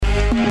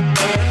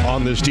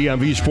on this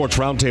DMV Sports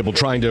Roundtable,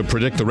 trying to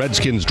predict the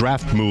Redskins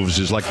draft moves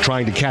is like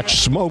trying to catch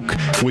smoke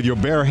with your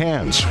bare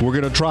hands. We're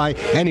going to try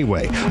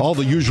anyway. All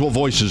the usual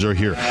voices are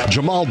here.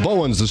 Jamal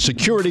Bowens, the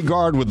security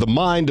guard with the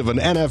mind of an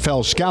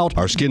NFL scout.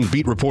 Our Skins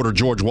beat reporter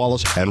George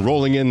Wallace. And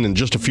rolling in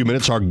just a few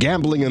minutes, our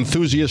gambling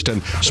enthusiast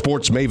and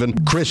sports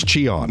maven, Chris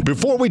Cheon.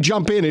 Before we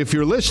jump in, if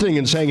you're listening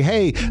and saying,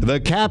 hey, the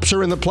Caps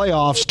are in the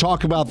playoffs,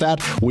 talk about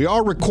that. We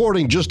are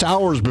recording just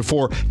hours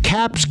before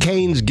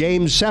Caps-Canes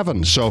Game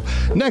 7. So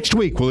next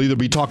week, we'll either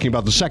be talking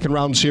about the second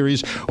round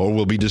series or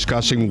we'll be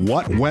discussing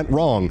what went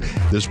wrong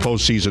this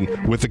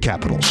postseason with the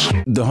Capitals.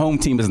 The home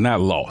team is not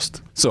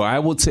lost. So I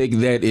will take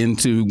that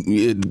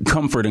into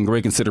comfort and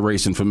great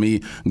consideration for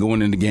me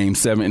going into Game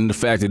 7, and the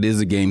fact it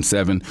is a Game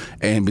 7.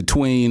 And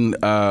between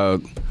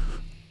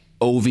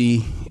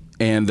Ovi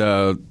and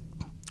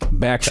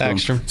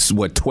Backstrom, it's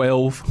what,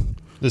 12?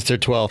 This is their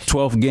 12th.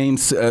 12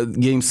 games,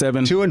 Game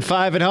 7.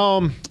 2-5 at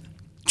home.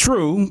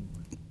 True.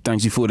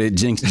 Thanks you for that,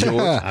 jinx,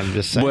 George. I'm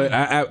just saying. But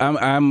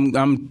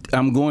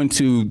I'm going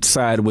to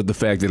side with the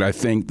fact that I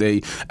think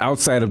they,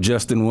 outside of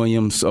Justin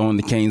Williams on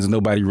the Canes,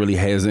 nobody really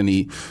has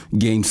any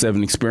Game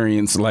 7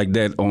 experience like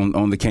that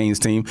on the Canes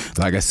team.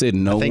 Like I said,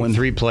 I think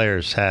 3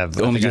 players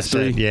have. Only just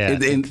 3? Yeah.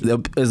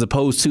 As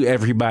opposed to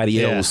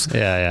everybody else,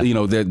 you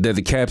know, that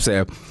the Caps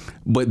have.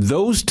 But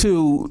those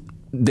two,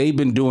 they've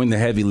been doing the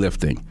heavy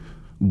lifting.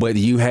 But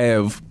you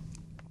have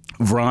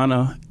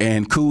Vrana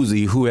and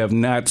Kuzi, who have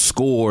not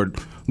scored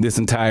this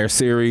entire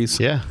series.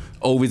 Yeah.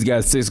 Ovi's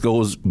got 6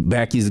 goals.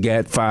 Backy's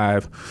got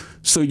 5.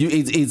 So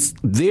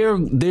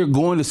they're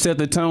going to set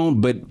the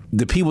tone, but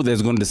the people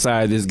that's going to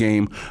decide this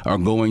game are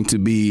going to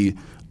be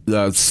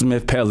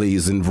Smith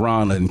Pelly's and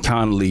Vrana and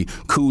Connolly,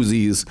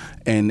 Kuzi's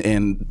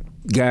and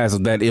guys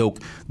of that ilk.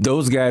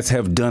 Those guys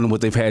have done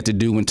what they've had to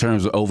do in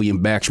terms of Ovi and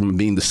Backstrom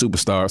being the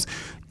superstars.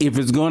 If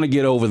it's going to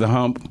get over the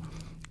hump,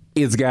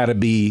 it's got to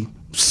be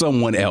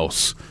someone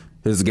else.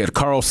 Has got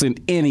Carlson,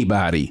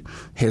 anybody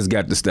has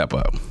got to step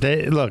up.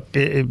 There's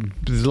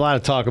a lot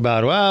of talk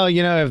about, well,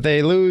 you know, if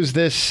they lose,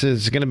 this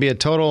is going to be a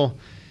total,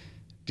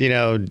 you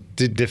know,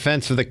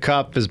 defense of the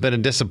cup has been a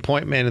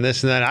disappointment and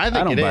this and that. I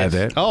don't buy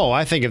that. Oh,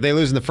 I think if they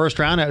lose in the first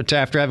round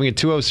after having a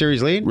 2-0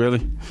 series lead.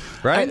 Really?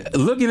 Right?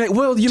 Looking at,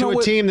 well, you know what? To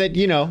a team that,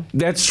 you know.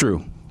 That's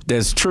true.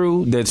 That's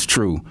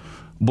true.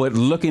 But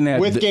looking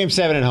at. With Game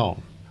 7 at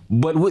home.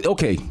 But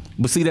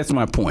see, that's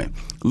my point.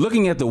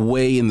 Looking at the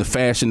way and the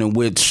fashion in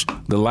which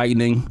the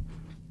Lightning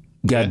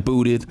got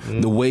booted,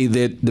 the way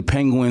that the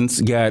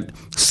Penguins got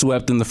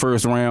swept in the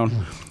first round,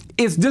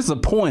 it's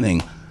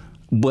disappointing.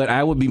 But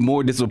I would be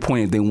more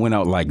disappointed if they went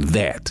out like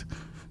that.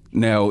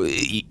 Now,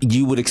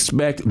 you would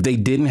expect they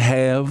didn't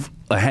have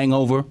a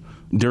hangover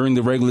during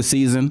the regular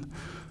season.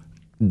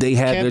 They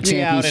had their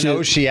championship. Out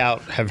and Oshie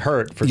out have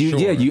hurt for sure.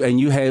 Yeah, you're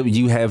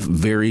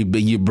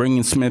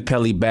bringing Smith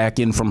Pelly back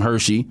in from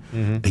Hershey.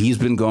 Mm-hmm. He's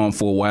been gone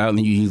for a while,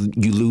 and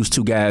you lose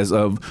 2 guys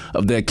of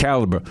that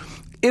caliber.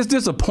 It's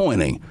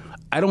disappointing.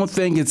 I don't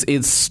think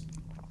it's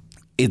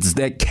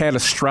that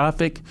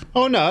catastrophic.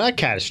 Oh no, not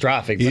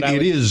catastrophic. But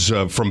it is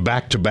from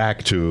back to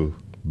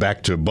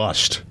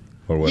bust.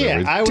 Or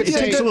whatever. Yeah, I would say it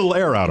takes a little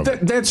air out of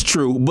it. That's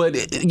true,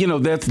 but you know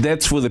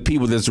that's for the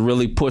people that's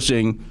really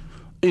pushing.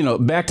 You know,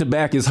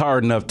 back-to-back is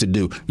hard enough to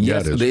do.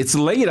 Yes, it's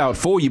laid out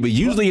for you, but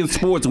usually in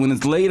sports, when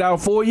it's laid out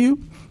for you,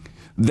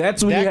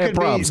 that's when you have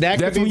problems.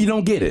 That's when you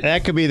don't get it.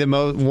 That could be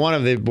one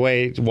of the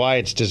ways why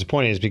it's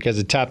disappointing is because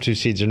the top 2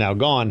 seeds are now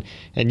gone,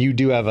 and you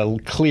do have a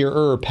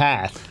clearer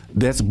path.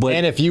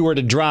 And if you were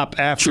to drop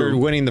after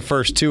winning the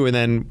first 2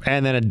 and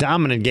then a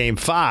dominant Game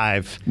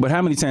 5. But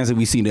how many times have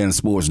we seen that in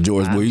sports,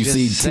 George, where you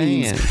see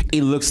teams,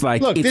 it looks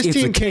like this it's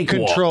team a cakewalk.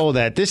 Can control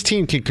that. This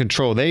team can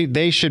control.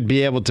 They should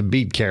be able to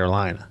beat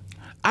Carolina.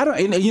 I don't.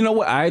 And you know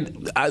what? I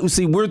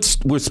see.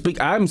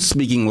 I'm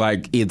speaking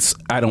like it's.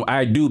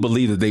 I do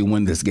believe that they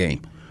win this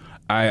game.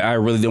 I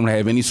really don't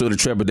have any sort of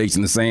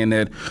trepidation in saying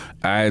that.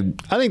 I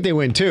think they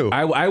win too.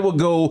 I will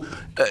go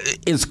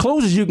as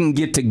close as you can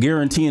get to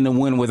guaranteeing a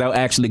win without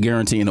actually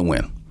guaranteeing a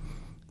win.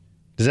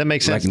 Does that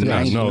make sense to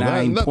me? No,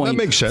 that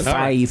makes sense.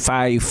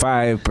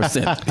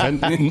 5%.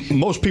 And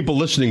most people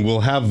listening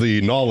will have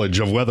the knowledge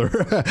of whether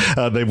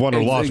they've won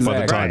or lost by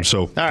the time. Right.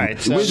 So, all right,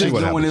 so we're just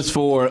doing this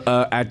for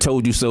I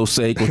told you so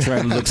sake. We're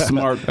trying to look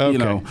smart, okay. You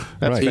know,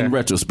 in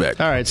retrospect.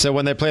 All right, so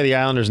when they play the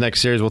Islanders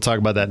next series, we'll talk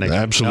about that next.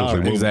 Absolutely,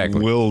 right.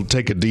 Exactly. We'll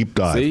take a deep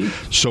dive. See?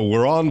 So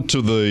we're on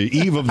to the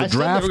eve of the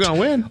draft. Said they were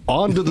going to win.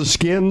 On to the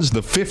Skins,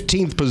 the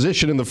 15th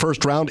position in the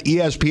first round.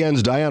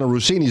 ESPN's Diana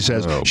Rossini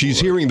says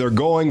she's hearing they're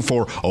going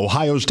for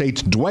Ohio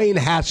State's Dwayne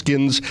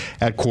Haskins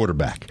at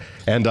quarterback.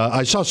 And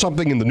I saw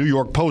something in the New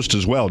York Post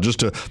as well,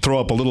 just to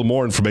throw up a little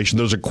more information.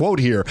 There's a quote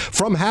here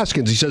from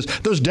Haskins. He says,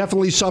 there's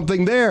definitely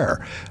something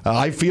there.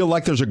 I feel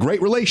like there's a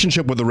great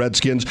relationship with the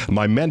Redskins.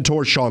 My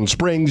mentor, Sean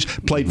Springs,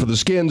 played for the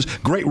Skins.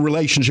 Great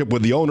relationship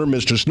with the owner,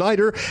 Mr.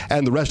 Snyder,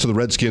 and the rest of the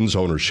Redskins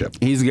ownership.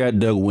 He's got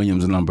Doug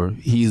Williams' number.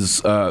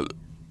 He's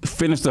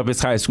finished up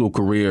his high school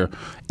career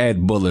at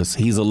Bullis.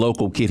 He's a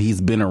local kid. He's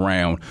been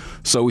around.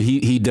 So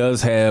he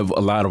does have a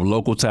lot of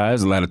local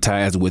ties, a lot of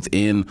ties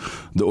within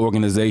the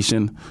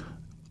organization.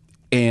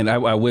 And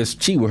I wish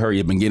Chi would hurry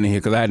up and get in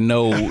here because I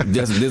know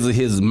this is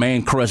his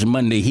Man Crush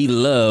Monday. He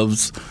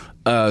loves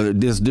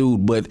this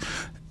dude, but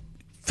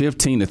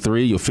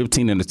 15-3 or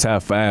 15 in the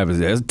top 5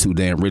 that's too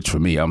damn rich for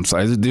me. I'm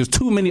sorry. There's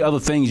too many other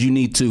things you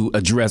need to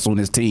address on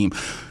this team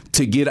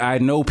to get. I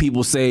know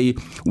people say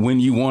when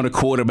you want a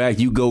quarterback,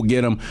 you go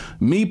get him.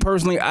 Me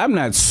personally, I'm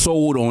not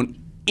sold on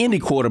any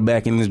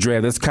quarterback in this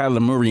draft, that's Kyler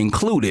Murray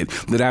included,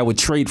 that I would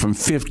trade from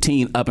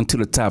 15 up into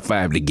the top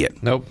 5 to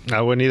get. Nope,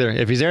 I wouldn't either.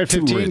 If he's there at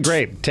 15,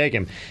 great, take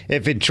him.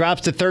 If it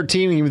drops to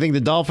 13 and you think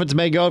the Dolphins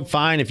may go,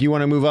 fine, if you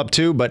want to move up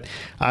too, but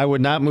I would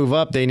not move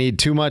up. They need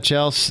too much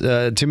else,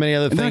 too many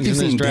other things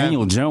in this draft.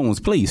 Daniel Jones,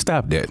 please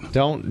stop that.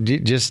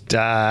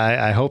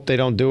 I hope they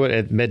don't do it.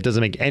 It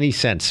doesn't make any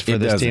sense for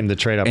this team to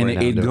trade up right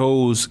now. And it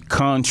goes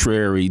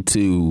contrary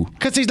to...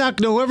 Because he's not,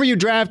 whoever you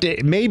draft,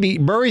 maybe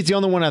Murray's the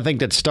only one I think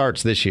that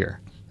starts this year.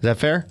 Is that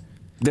fair?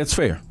 That's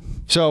fair.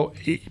 So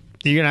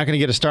you're not going to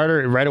get a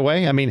starter right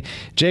away? I mean,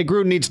 Jay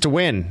Gruden needs to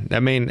win. I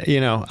mean,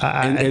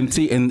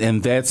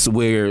 and that's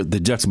where the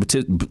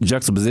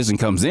juxtaposition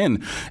comes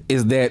in,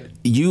 is that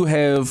you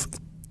have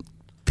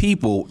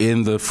people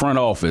in the front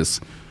office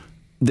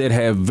that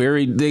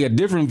they got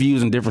different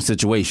views in different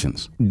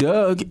situations.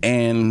 Doug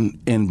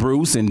and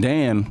Bruce and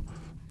Dan,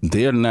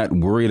 they're not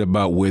worried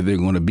about where they're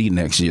going to be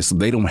next year, so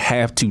they don't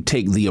have to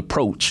take the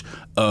approach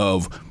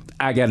of,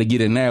 I got to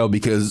get it now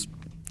because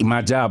my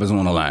job is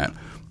on the line.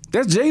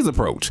 That's Jay's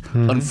approach.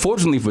 Mm-hmm.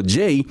 Unfortunately for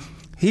Jay,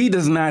 he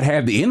does not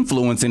have the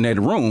influence in that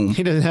room.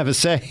 He doesn't have a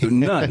say.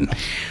 None.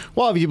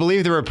 Well, if you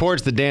believe the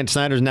reports that Dan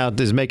Snyder's now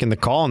is making the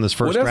call in this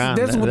first round.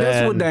 That's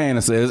what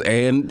Diana says.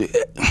 And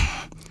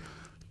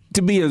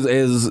to be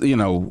as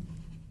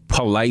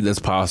polite as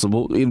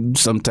possible,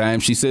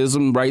 sometimes she says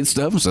some right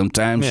stuff and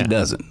sometimes she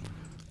doesn't.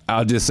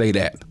 I'll just say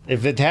that.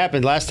 If it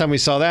happened, last time we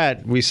saw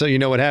that, we saw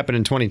what happened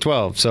in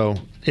 2012. So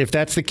if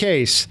that's the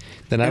case,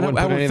 then I wouldn't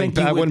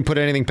put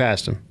anything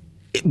past him.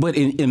 But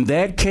in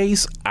that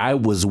case, I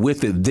was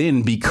with it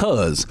then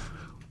because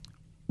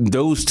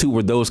those two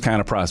were those kind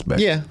of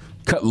prospects. Yeah.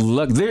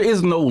 Luck. There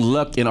is no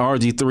luck in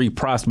RG3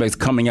 prospects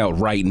coming out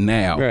right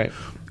now. Right.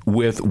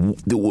 With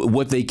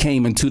what they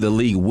came into the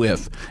league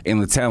with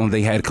and the talent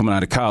they had coming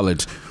out of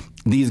college.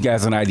 These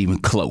guys are not even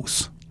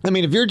close. I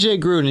mean, if you're Jay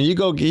Gruden and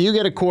you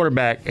get a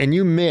quarterback and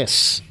you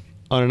miss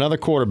on another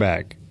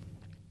quarterback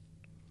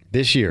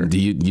this year,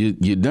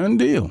 you done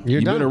deal.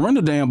 You better run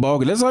the damn ball,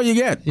 'cause that's all you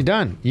got. You're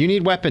done. You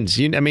need weapons.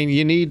 You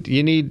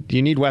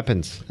need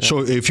weapons. So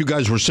if you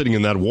guys were sitting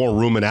in that war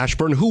room in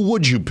Ashburn, who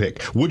would you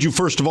pick? Would you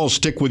first of all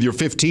stick with your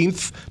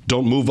 15th?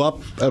 Don't move up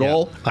at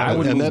all? I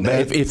would move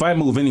back. If I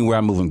move anywhere,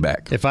 I'm moving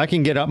back. If I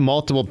can get up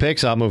multiple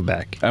picks, I'll move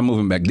back. I'm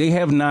moving back. They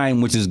have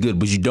 9, which is good,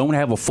 but you don't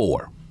have a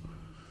 4.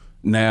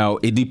 Now,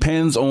 it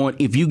depends on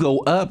if you go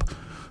up,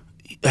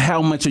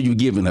 how much are you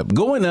giving up?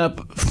 Going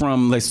up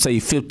from, let's say,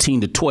 15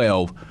 to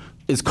 12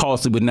 is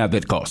costly, but not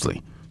that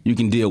costly. You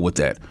can deal with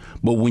that.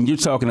 But when you're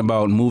talking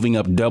about moving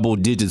up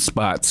double-digit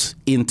spots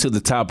into the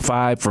top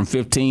 5 from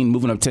 15,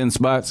 moving up 10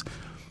 spots,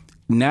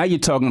 now you're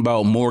talking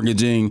about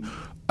mortgaging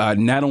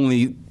not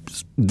only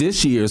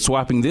this year,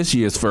 swapping this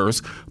year's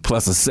first,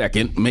 plus a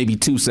second, maybe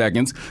 2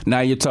 seconds.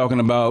 Now you're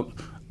talking about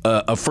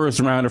a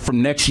first rounder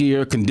from next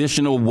year,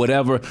 conditional,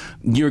 whatever.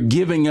 You're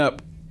giving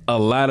up a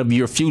lot of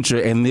your future,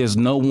 and there's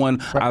no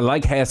one. I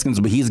like Haskins,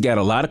 but he's got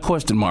a lot of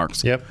question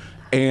marks. Yep.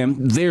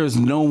 And there's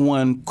no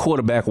one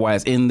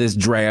quarterback-wise in this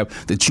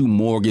draft that you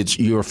mortgage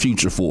your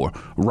future for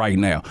right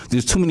now.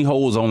 There's too many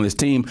holes on this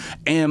team.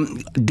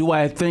 And do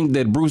I think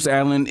that Bruce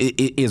Allen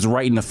is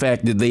right in the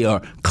fact that they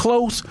are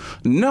close?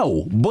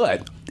 No,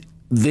 but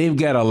they've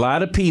got a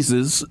lot of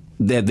pieces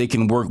that they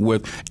can work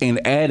with, and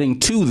adding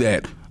to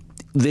that,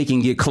 they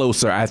can get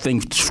closer. I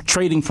think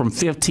trading from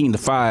 15 to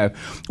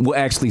 5 will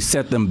actually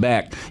set them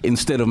back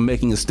instead of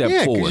making a step forward.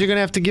 Yeah, because you're going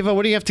to have to give up.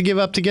 What do you have to give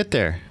up to get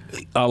there?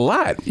 A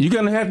lot. You're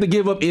going to have to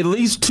give up at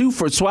least 2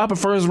 for swap a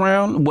first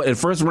round.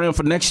 First round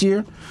for next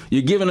year,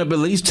 you're giving up at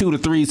least 2 to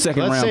 3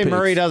 second round picks. Let's say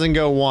Murray doesn't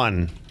go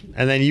 1,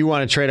 and then you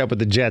want to trade up with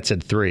the Jets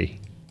at 3.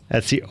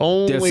 That's the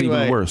only way. That's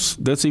even worse.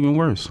 That's even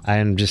worse.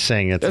 I'm just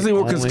saying that's even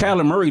worse because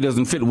Kyler Murray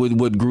doesn't fit with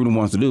what Gruden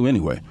wants to do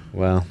anyway.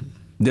 Well.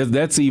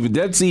 That's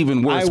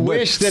even worse. I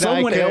wish that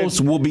someone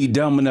else will be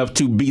dumb enough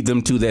to beat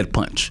them to that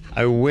punch.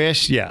 I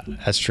wish, yeah,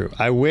 that's true.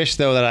 I wish,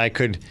 though, that I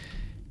could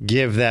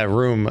give that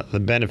room the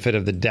benefit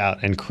of the doubt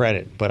and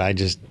credit, but I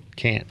just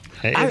can't.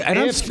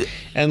 Unless,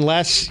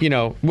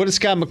 what does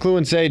Scott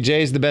McLuhan say?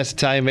 Jay's the best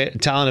talent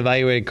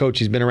evaluated coach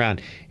he's been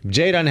around. If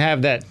Jay doesn't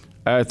have that,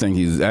 I think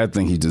he's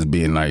just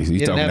being nice.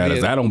 He's talking about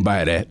us. I don't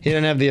buy that. He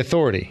doesn't have the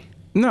authority.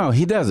 No,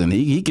 he doesn't.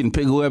 He can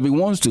pick whoever he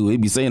wants to.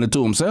 He'd be saying it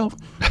to himself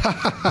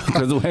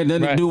because it had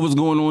nothing to do with what's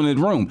going on in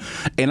the room.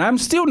 And I'm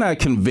still not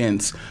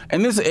convinced.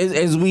 And this,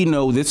 as we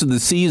know, this is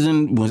the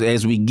season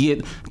as we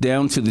get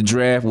down to the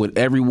draft with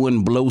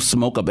everyone blow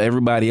smoke up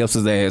everybody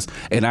else's ass.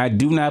 And I'm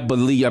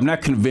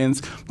not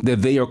convinced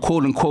that they are,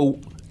 quote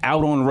unquote,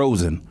 out on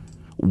Rosen.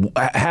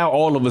 how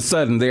all of a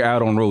sudden they're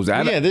out on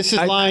Rosen. This is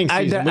lying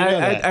season.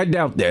 I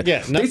doubt that.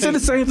 Yeah, they said the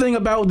same thing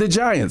about the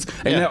Giants.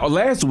 And now,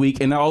 last week,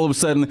 and now all of a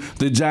sudden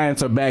the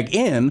Giants are back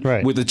in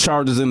with the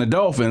Chargers and the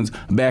Dolphins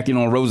back in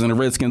on Rosen. The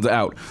Redskins are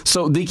out.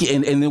 So and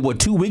then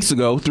 3 weeks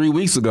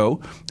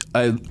ago,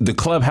 the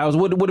clubhouse.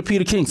 What did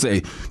Peter King say?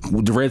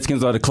 The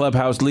Redskins are the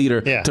clubhouse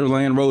leader to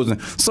Land Rosen.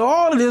 So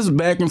all of this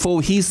back and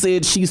forth, he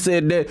said, she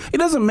said that, it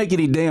doesn't make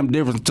any damn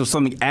difference until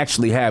something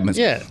actually happens.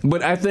 Yeah.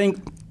 But I think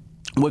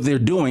what they're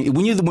doing,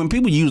 when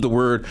people use the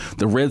word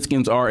the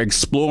Redskins are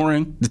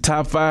exploring the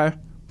top 5,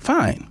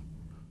 fine.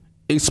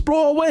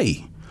 Explore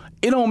away.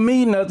 It don't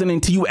mean nothing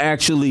until you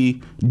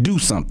actually do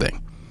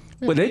something.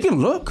 But they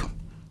can look.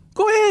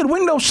 Go ahead,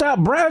 window shop,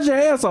 browse your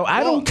ass off.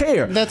 I don't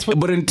care.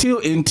 But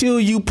until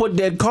you put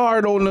that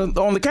card on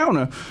the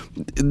counter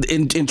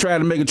and try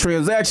to make a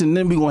transaction,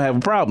 then we're gonna have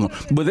a problem.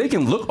 But they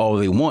can look all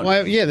they want.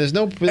 Well, there's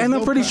no. And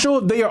I'm pretty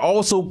sure they are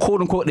also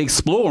quote unquote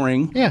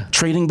exploring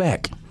trading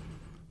back.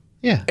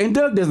 Yeah. And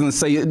Doug doesn't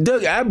say it.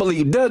 I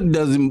believe Doug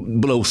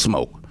doesn't blow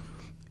smoke.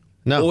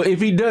 No. Or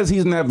if he does,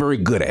 he's not very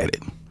good at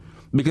it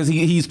because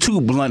he's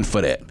too blunt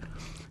for that.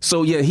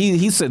 So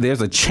he said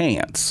there's a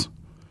chance.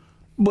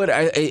 But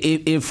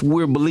if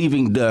we're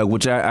believing Doug,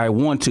 which I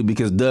want to,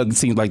 because Doug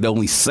seems like the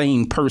only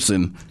sane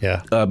person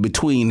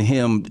between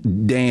him,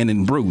 Dan,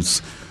 and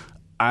Bruce,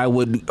 I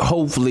would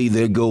hopefully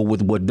they go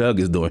with what Doug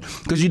is doing.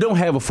 Because you don't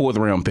have a 4th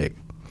round pick.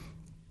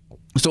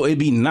 So it'd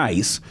be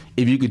nice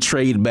if you could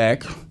trade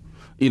back,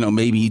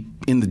 maybe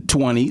in the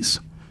 20s,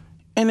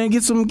 and then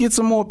get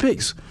some more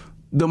picks.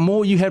 The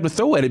more you have to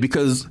throw at it,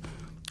 because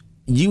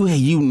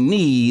you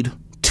need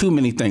too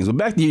many things. But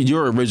back to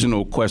your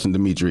original question,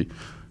 Dimitri.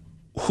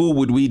 Who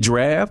would we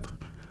draft?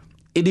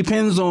 It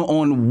depends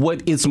on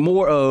what it's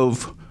more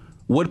of.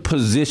 What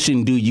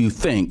position do you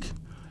think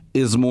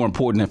is more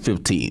important than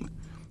 15?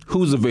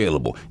 Who's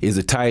available? Is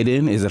it tight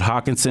end? Is it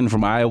Hawkinson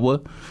from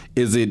Iowa?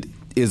 Is it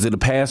a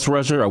pass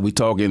rusher? Are we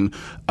talking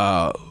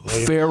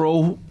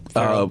Farrell,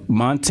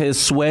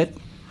 Montez Sweat?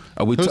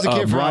 Are we Who's the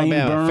kid from Brian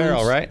Alabama? Burns?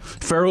 Farrell, right?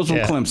 Farrell's from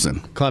Clemson.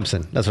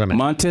 Clemson, that's what I meant.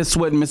 Montez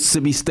Sweat,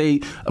 Mississippi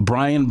State.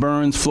 Brian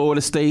Burns,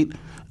 Florida State.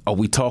 Are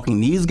we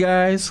talking these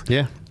guys?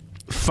 Yeah.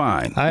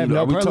 Fine. I have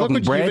no problem.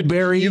 Look,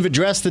 Bradbury. You've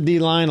addressed the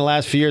D-line the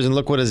last few years, and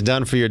look what it's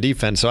done for your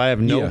defense. So I have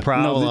no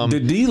problem. No,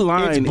 the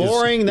D-line it's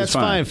boring. That's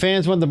fine.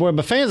 Fans want the boring,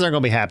 but fans aren't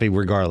going to be happy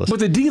regardless. But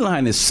the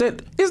D-line is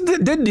set.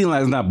 That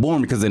D-line is not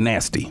boring because they're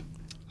nasty.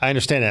 I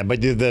understand that, but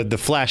the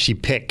flashy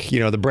pick,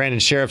 the Brandon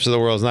Sheriffs of the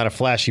world is not a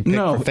flashy pick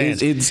for fans.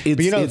 But,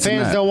 the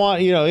fans don't want,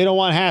 they don't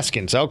want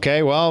Haskins.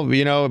 Okay, well,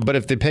 but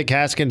if they pick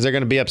Haskins, they're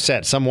going to be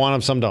upset. Some want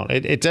him, some don't.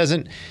 It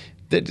doesn't.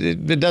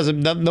 It doesn't.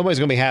 Nobody's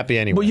going to be happy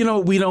anyway.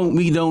 Well, we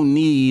don't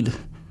need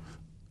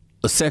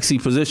a sexy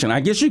position.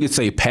 I guess you could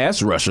say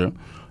pass rusher.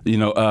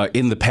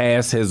 In the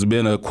past has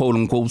been a quote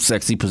unquote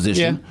sexy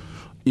position.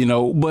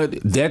 Yeah. But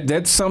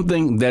that's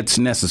something that's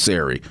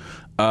necessary.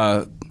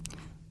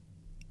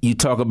 You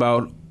talk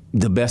about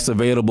the best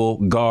available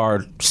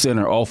guard,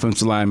 center,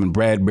 offensive lineman,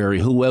 Bradbury,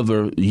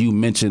 whoever you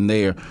mentioned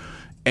there,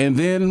 and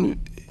then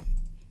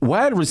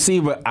wide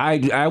receiver.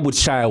 I would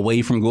shy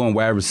away from going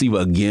wide receiver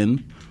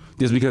again.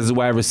 Just because the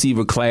wide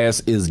receiver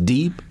class is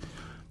deep.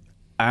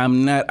 I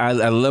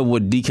love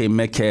what DK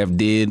Metcalf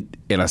did,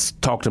 and I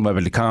talked to him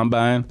about the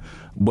combine,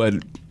 but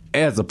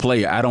as a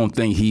player, I don't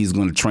think he's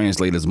going to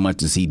translate as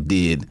much as he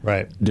did.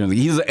 Right.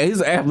 He's an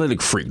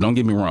athletic freak, don't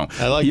get me wrong.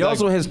 He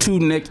also has 2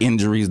 neck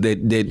injuries that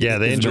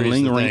has been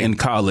lingering in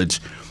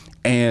college.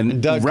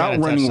 And route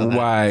running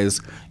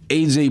wise,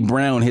 A.J.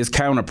 Brown, his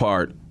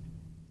counterpart,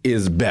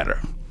 is better.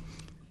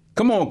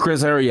 Come on,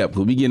 Chris, hurry up.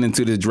 We'll be getting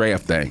into this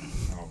draft thing.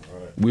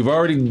 We've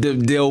already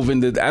delved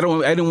into. I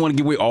didn't want to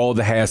give away all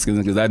the Haskins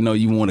because I know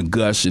you want to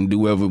gush and do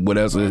what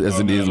else as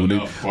it is when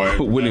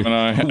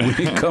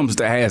it comes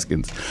to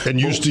Haskins.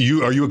 And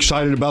are you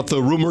excited about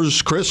the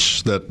rumors,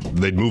 Chris, that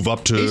they'd move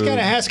up to? He's got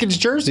a Haskins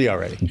jersey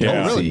already.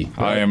 Yeah. Oh, really?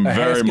 I am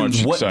very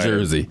much what excited.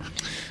 Jersey?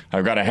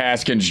 I've got a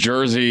Haskins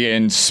jersey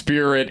in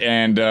spirit,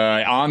 and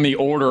on the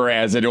order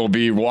as it'll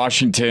be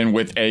Washington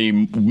with a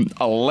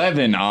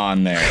 11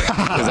 on there.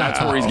 Because that's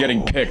where he's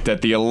getting picked,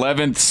 at the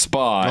 11th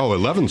spot. Oh,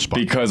 11th spot.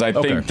 Because I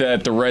think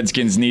that the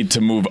Redskins need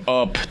to move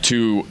up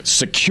to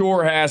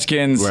secure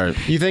Haskins. Right.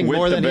 You think with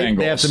more the than Bengals.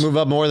 They have to move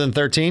up more than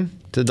 13?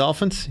 To the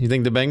Dolphins? You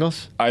think the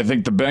Bengals? I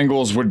think the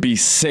Bengals would be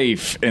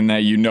safe in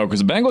that, because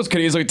the Bengals could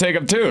easily take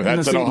them too.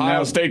 That's an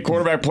Ohio State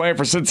quarterback playing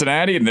for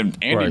Cincinnati, and then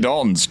Andy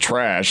Dalton's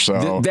trash.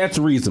 So that's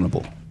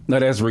reasonable. No,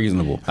 that's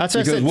reasonable. That's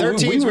what I said.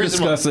 13 is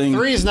reasonable.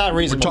 3 is not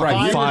reasonable. We're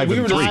talking 5 we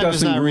and were 3.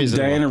 discussing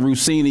Diana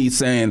Rossini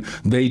saying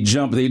they've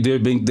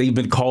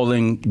been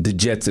calling the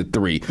Jets at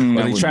 3.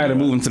 They try to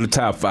move into the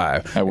top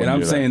 5. And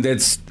I'm saying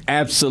that's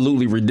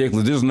absolutely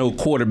ridiculous. There's no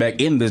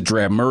quarterback in this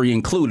draft, Murray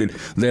included,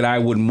 that I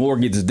would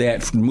mortgage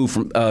that move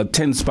from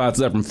 10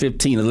 spots up from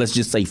 15 to let's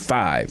just say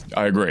 5.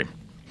 I agree.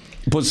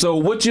 But so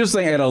what you're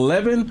saying at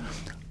 11,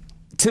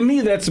 to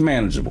me, that's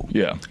manageable.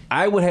 Yeah.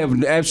 I would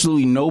have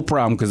absolutely no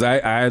problem because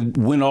I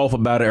went off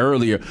about it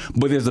earlier,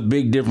 but there's a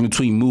big difference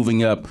between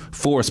moving up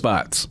 4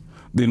 spots.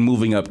 then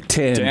moving up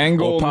 10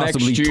 Dangle or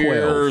possibly next 12.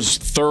 year's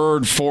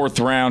third, fourth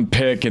round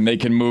pick, and they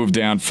can move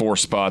down 4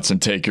 spots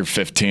and take your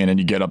 15, and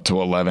you get up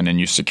to 11, and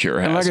you secure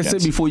Haskins. And like I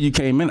said before you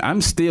came in,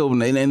 I'm still,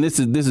 and this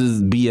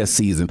is BS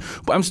season,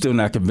 but I'm still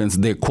not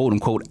convinced they're quote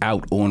unquote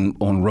out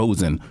on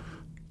Rosen.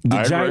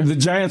 The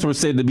Giants were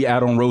said to be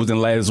out on Rosen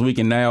last week,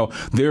 and now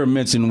they're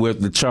mentioned with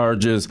the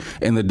Chargers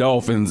and the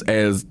Dolphins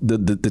as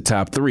the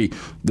top 3.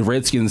 The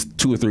Redskins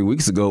 2 or 3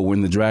 weeks ago were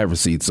in the driver's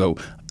seat. So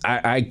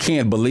I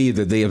can't believe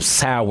that they have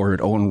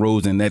soured on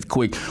Rosen that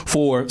quick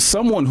for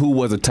someone who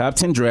was a top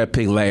 10 draft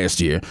pick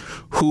last year,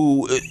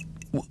 who,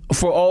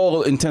 for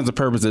all intents and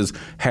purposes,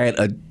 had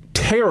a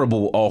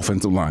terrible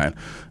offensive line.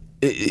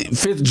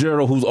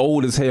 Fitzgerald, who's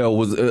old as hell,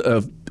 was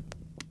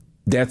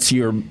that's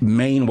your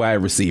main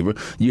wide receiver.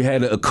 You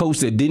had a coach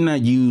that did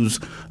not use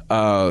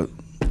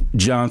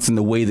Johnson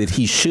the way that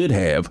he should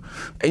have,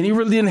 and he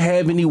really didn't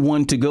have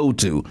anyone to go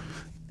to.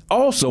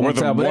 Also, one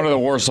of the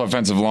worst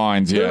offensive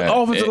lines. Yeah, the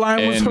offensive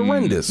line was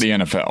horrendous. The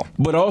NFL,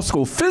 but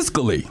also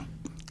fiscally,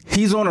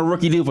 he's on a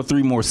rookie deal for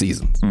 3 more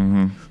seasons.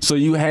 Mm-hmm. So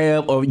you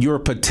have your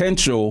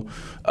potential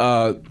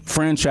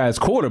franchise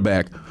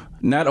quarterback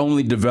not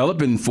only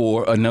developing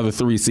for another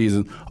 3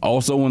 seasons,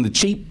 also on the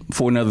cheap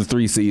for another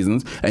 3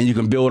 seasons, and you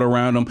can build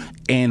around him.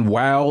 And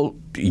while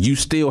you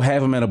still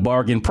have him at a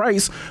bargain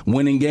price,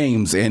 winning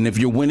games. And if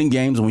you're winning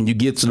games, when you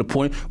get to the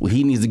point where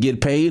he needs to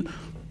get paid,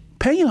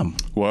 pay him.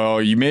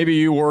 Well, maybe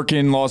you work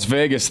in Las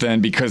Vegas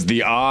then, because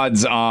the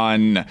odds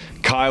on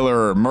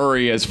Kyler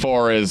Murray as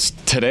far as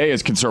today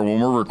is concerned, when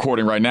we're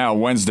recording right now,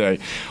 Wednesday,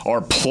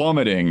 are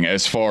plummeting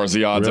as far as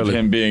the odds of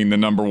him being the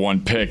number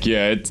 1 pick.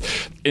 Yeah,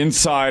 it's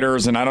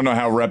insiders, and I don't know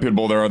how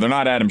reputable they are. They're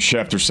not Adam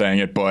Schefter saying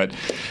it, but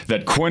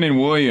that Quinnen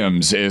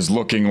Williams is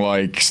looking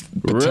like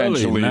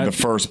potentially the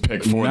first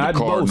pick for the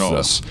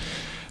Cardinals.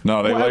 Bosa.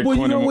 No, they like well,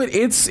 Quinnen. You know what?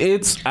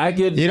 It's I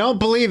get. You don't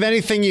believe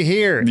anything you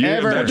hear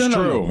ever. That's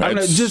true. I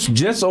mean,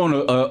 just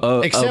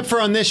on except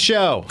for on this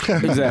show.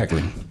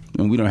 Exactly.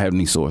 And we don't have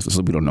any sources,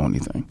 so we don't know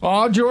anything.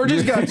 Oh, George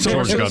has got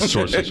sources. George got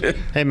sources.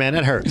 Hey, man,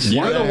 that hurts.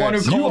 You're the one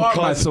who called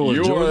Cousins.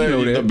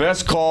 The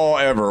best call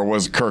ever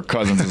was Kirk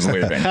Cousins is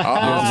leaving.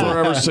 I'll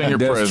forever sing your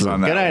praise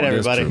on that. Good night,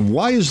 everybody.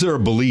 Why is there a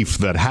belief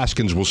that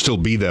Haskins will still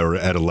be there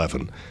at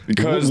 11?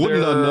 Because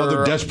wouldn't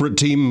another desperate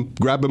team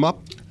grab him up?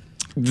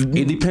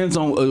 It depends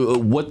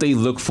on what they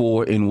look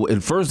for,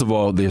 and first of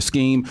all, their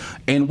scheme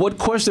and what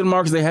question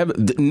marks they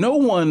have. No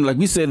one, like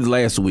we said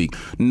last week,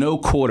 no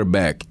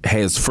quarterback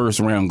has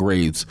first-round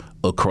grades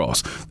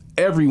across.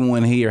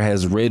 Everyone here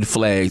has red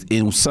flags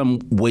in some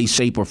way,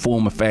 shape, or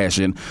form or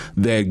fashion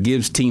that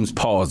gives teams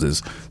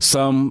pauses.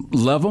 Some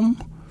love them.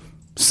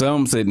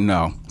 Some said,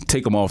 no,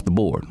 take them off the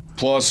board.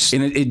 Plus,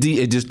 and it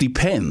just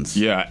depends.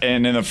 Yeah,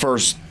 and in the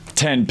first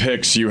 10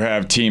 picks, you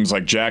have teams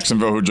like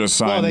Jacksonville who just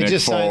signed Nick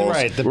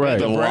Foles.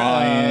 The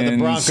Lions. The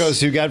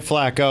Broncos who got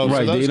Flacco.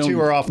 Right, so those 2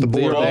 are off the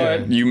board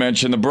there. You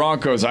mentioned the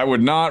Broncos. I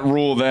would not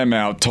rule them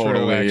out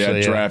totally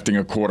at drafting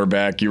a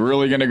quarterback. You're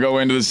really going to go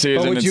into the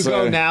season would you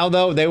go now,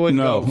 though? They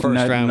wouldn't go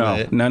first round.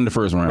 Not in the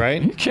first round.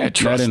 Right? You can't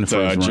trust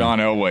John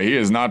Elway. He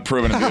has not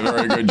proven to be a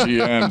very good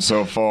GM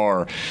so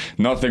far.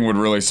 Nothing would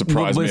really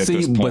surprise me at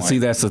this point. But see,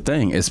 that's the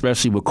thing,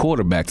 especially with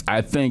quarterbacks.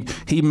 I think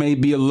he may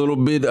be a little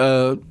bit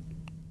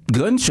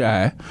gun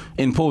shy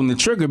in pulling the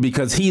trigger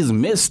because he's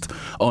missed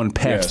on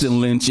Paxton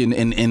Lynch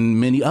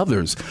and many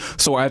others.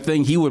 So I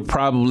think he would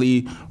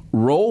probably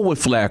roll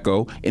with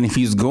Flacco, and if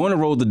he's going to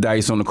roll the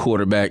dice on the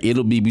quarterback,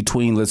 it'll be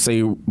between, let's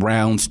say,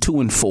 rounds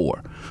 2 and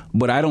 4.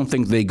 But I don't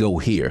think they go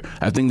here.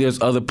 I think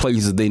there's other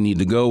places they need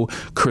to go.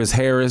 Chris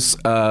Harris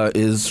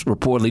is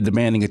reportedly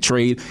demanding a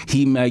trade.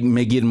 He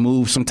may get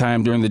moved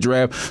sometime during the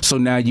draft. So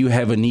now you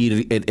have a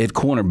need at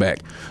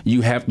cornerback.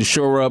 You have to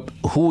shore up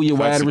who your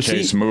wide receiver.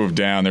 Case move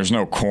down. There's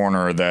no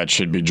corner that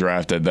should be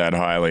drafted that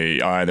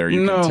highly either.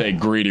 You can take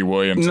Greedy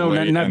Williams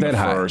late in the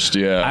first.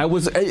 Yeah,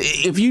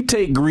 if you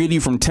take Greedy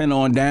from 10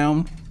 on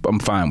down, I'm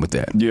fine with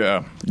that.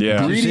 Yeah.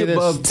 Greedy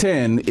above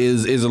 10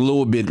 is a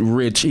little bit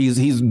rich.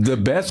 He's the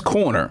best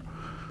corner.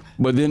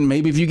 But then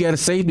maybe if you got a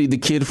safety, the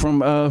kid from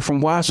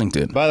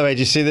Washington. By the way, did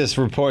you see this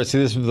report?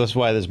 That's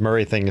why this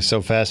Murray thing is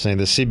so fascinating.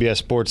 The CBS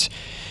Sports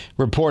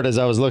report, as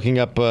I was looking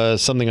up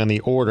something on the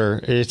order,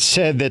 it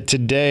said that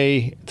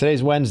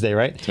today's Wednesday,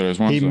 right? Today's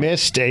Wednesday. He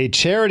missed a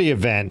charity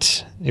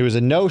event. It was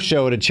a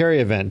no-show at a charity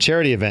event.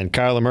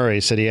 Kyler Murray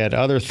said he had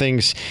other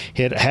things.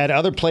 He had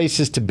other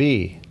places to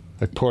be,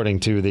 according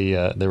to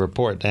the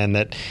report, and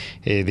that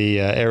the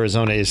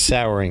Arizona is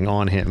souring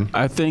on him.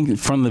 I think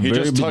from the very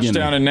beginning. He just touched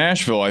down in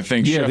Nashville. I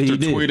think Schefter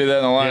tweeted that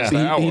in the last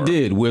hour. He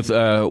did with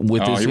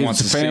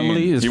his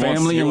family. His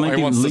family and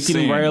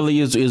Lincoln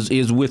Riley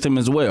is with him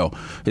as well.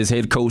 His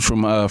head coach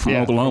from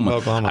Oklahoma.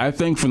 I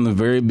think from the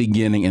very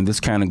beginning, and this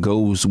kind of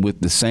goes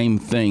with the same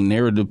thing,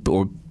 narrative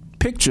or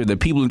picture that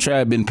people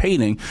have been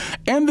painting,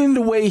 and then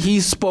the way he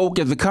spoke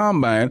at the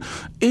combine,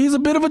 he's a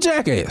bit of a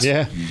jackass.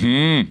 Yeah.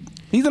 Mm-hmm.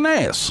 He's an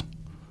ass.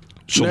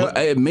 So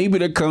now, maybe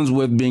that comes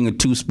with being a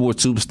two-sport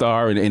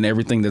superstar and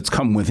everything that's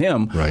come with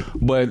him. Right.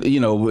 But,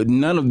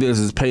 none of this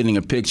is painting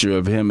a picture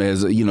of him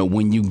as,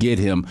 when you get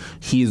him,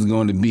 he's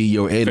going to be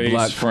your Ed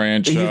Block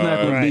franchise. He's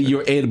not going to be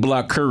your Ed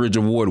Block Courage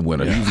Award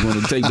winner. Yeah. He's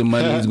going to take the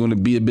money. He's going to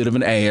be a bit of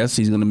an ass.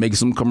 He's going to make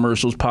some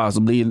commercials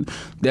possibly. And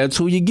that's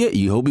who you get.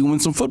 You hope he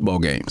wins some football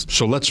games.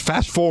 So let's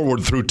fast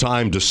forward through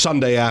time to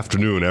Sunday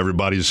afternoon.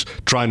 Everybody's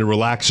trying to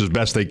relax as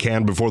best they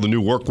can before the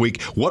new work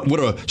week. What would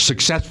a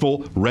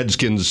successful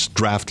Redskins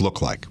draft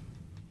look like?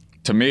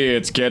 To me,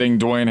 it's getting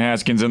Dwayne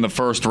Haskins in the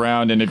first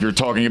round, and if you're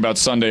talking about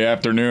Sunday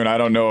afternoon, I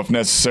don't know if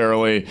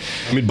necessarily.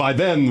 I mean, by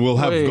then we'll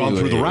have gone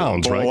through the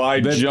rounds,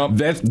 right?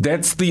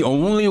 That's the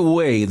only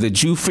way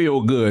that you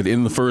feel good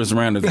in the first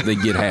round is that they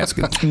get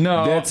Haskins.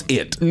 No, that's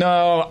it.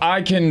 No,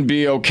 I can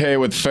be okay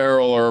with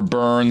Farrell or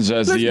Burns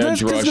as the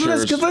edge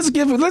rushers.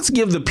 Let's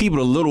give the people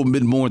a little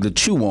bit more to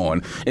chew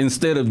on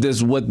instead of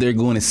this what they're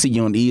going to see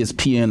on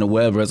ESPN or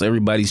wherever as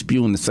everybody's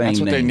spewing the same names.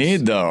 That's what they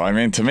need, though. I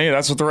mean, to me,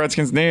 that's what the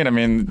Redskins need. I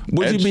mean,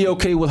 would you be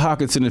okay with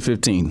Hawkinson at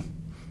 15?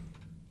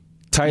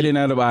 Tight end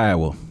out of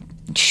Iowa.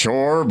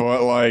 Sure,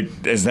 but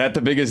is that the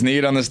biggest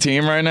need on this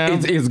team right now?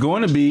 It's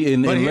going to be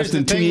in less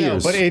than 2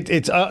 years. But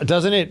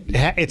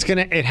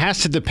it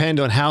has to depend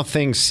on how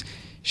things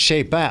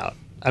shape out.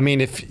 I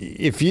mean, if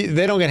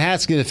they don't get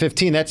Haskins at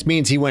 15, that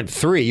means he went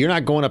 3. You're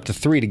not going up to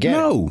 3 to get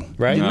him,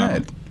 right? You're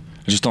not. I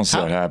just don't see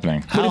that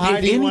happening. How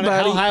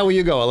high will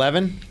you go?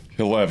 11?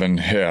 11,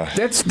 yeah.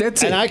 That's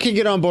it. And I can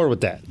get on board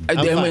with that. I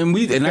said the same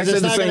thing.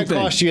 It's not going to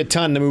cost you a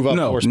ton to move up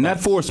 4 spots. No, not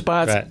 4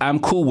 spots. Right. I'm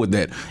cool with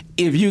that.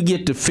 If you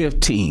get to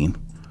 15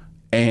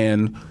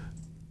 and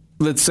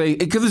let's say,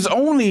 because it's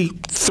only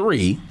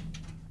 3,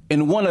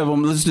 and one of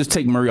them, let's just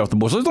take Murray off the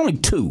board. So there's only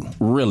 2,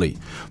 really,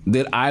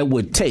 that I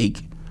would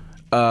take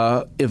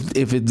if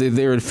they're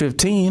there at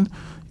 15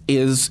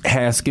 is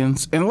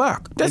Haskins and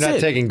Locke. That's it. You're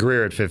not taking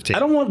Greer at 15. I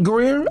don't want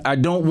Greer. I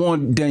don't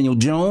want Daniel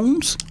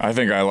Jones. I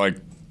think I like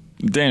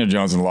Daniel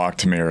Jones and Locke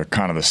to me are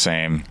kind of the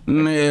same.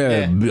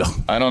 Yeah.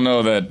 I don't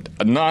know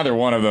that neither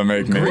one of them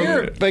make me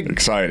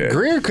excited.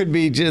 Greer could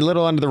be a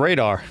little under the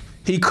radar.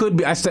 He could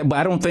be. But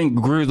I don't think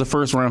Greer's the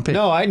first round pick.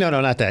 No,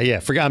 not that. Yeah,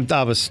 forgot.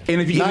 I was.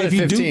 And if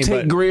you do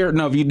take Greer, I'd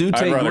rather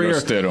go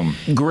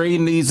Stidham. Greer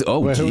needs.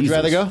 Oh, who would you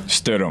rather go?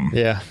 Stidham.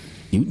 Yeah.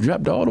 You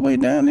dropped all the way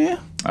down there?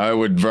 I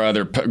would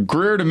rather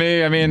Greer to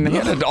me. I mean, he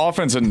had an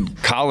offense in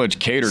college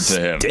catered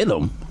to him.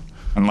 Stidham.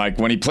 And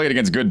when he played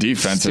against good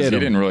defenses, he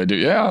didn't really do.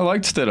 Yeah, I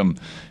liked Stidham.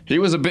 He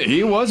was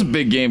a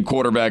big game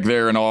quarterback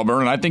there in Auburn,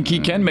 and I think he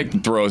can make the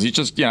throws. He's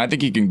just, I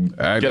think he can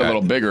get a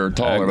little bigger,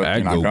 taller, but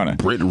he's not gonna.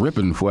 Britt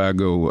Rippin before I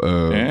go.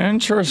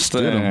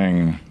 Interesting.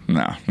 Stidham.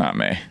 No, not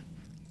me.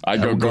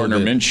 I'd go Gardner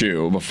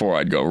Minshew before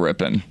I'd go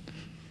Rippin.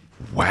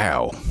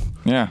 Wow.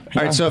 Yeah.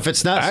 All right. So if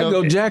it's not, I'd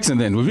go Jackson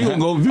then. If you're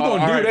gonna do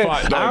that,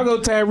 fine. I'll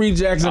go Tyree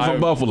Jackson from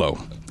Buffalo.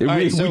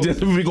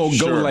 If we gonna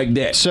go like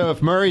that. So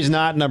if Murray's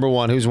not number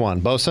 1, who's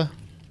 1? Bosa?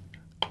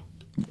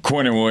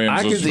 Quinnen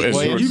Williams is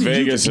what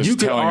Vegas is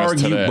telling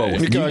us today.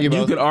 You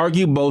could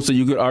argue Bosa.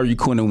 You could argue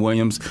Quinnen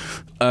Williams.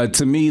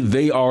 To me,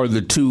 they are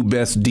the 2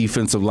 best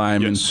defensive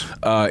linemen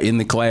in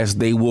the class.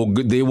 They will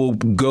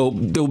go.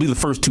 They'll be the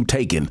first 2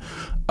 taken.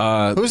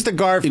 Who's the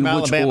guard from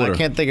Alabama? Order? I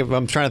can't think of.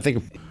 I'm trying to think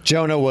of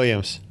Jonah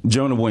Williams.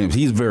 Jonah Williams.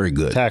 He's very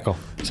good. Tackle.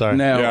 Sorry.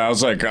 Now, I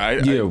was like,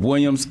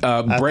 Williams.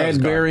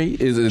 Bradbury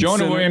is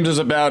Jonah Williams is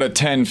about a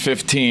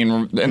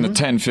 10-15 in the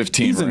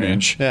 10-15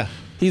 range. Yeah.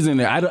 He's in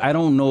there. I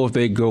don't know if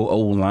they go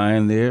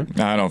O-line there.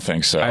 I don't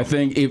think so. I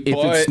think if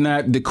it's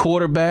not the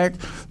quarterback,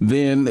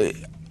 then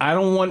I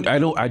don't want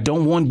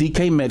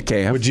DK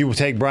Metcalf. Would you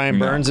take Brian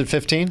Burns at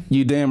 15?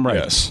 You damn right.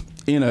 Yes.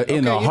 In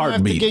a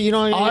heartbeat. In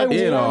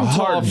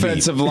a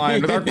offensive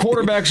line, but our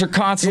quarterbacks are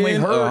constantly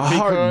hurt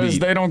because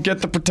they don't get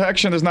the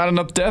protection. There's not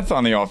enough depth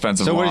on the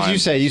offensive line. So what did you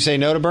say? You say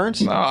no to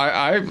Burns?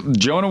 No,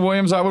 Jonah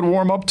Williams I would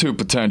warm up to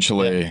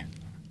potentially. Yeah.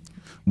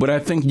 But I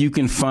think you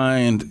can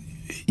find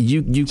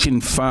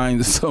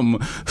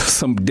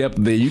some depth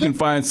there. You can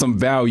find some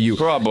value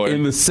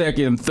in the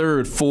second,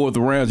 third, fourth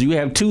rounds. You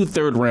have 2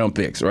 third-round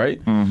picks,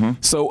 right? Mm-hmm.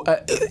 So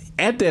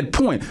at that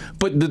point,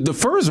 but the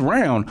first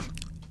round,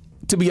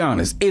 to be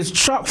honest, is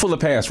chock full of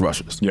pass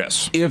rushers.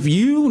 Yes. If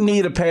you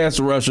need a pass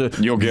rusher,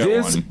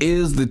 this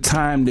is the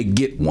time to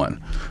get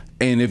one.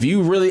 And if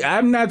you really,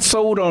 I'm not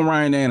sold on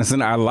Ryan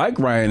Anderson. I like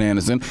Ryan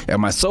Anderson.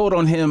 Am I sold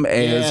on him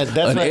as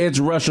an edge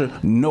rusher?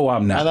 No,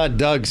 I'm not. I thought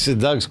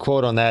Doug's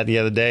quote on that the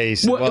other day. He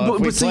said, if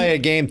we play a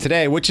game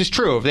today, which is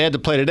true, if they had to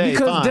play today,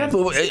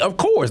 because of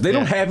course, they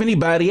don't have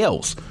anybody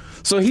else.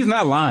 So he's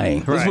not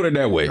lying. Let's put it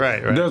that way.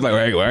 Right. They're like,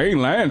 hey, I ain't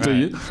lying to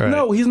you. Right.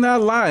 No, he's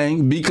not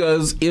lying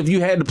because if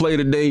you had to play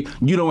today,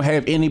 you don't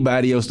have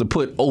anybody else to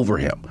put over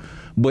him.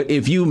 But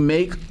if you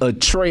make a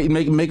trade,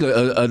 make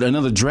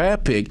another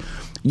draft pick,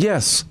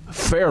 yes,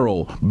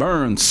 Farrell,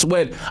 Burns,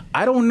 Sweat.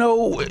 I don't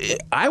know.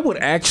 I would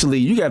actually.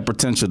 You got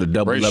potential to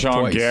double up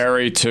twice.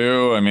 Gary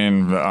too. I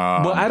mean,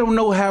 but I don't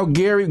know how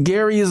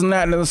Gary is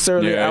not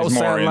necessarily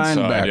outside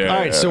linebacker. All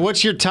right. So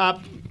what's your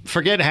top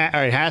forget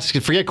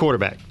Haskins. Forget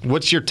quarterback.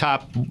 What's your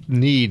top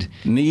need?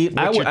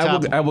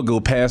 I would go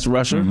pass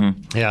rusher.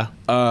 Mm-hmm. Yeah.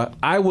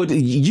 I would.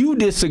 You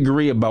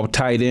disagree about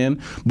tight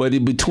end, but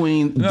in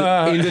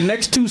the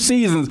next 2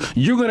 seasons,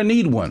 you're going to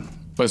need one.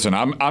 Listen,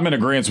 I'm in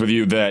agreement with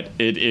you that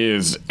it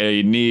is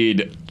a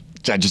need.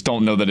 I just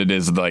don't know that it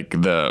is like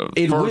the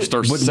first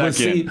or second. But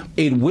see,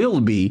 it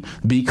will be,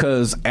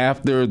 because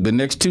after the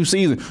next 2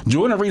 seasons,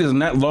 Jordan Reed is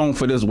not long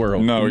for this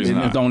world. No, he's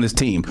not. On this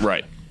team.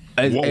 Right.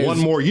 One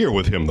more year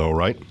with him, though,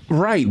 right?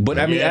 Right, but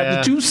I mean,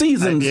 after 2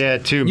 seasons,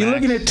 two you're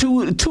max. looking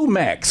at two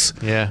max.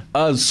 Yeah.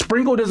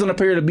 Sprinkle doesn't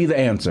appear to be the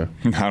answer.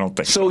 I don't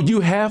think so.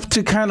 You have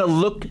to kind of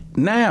look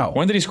now.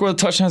 When did he score the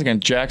touchdowns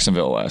against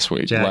Jacksonville last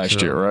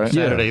year, right?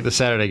 The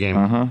Saturday game.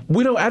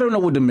 Uh-huh. I don't know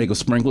what to make of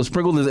Sprinkle.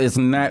 Sprinkle is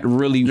not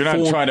really. You're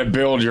not trying to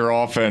build your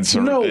offense.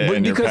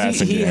 But because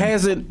he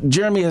hasn't.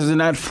 Jeremy has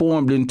not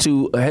formed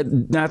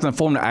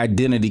an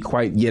identity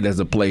quite yet as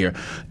a player.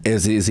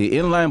 Is he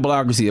inline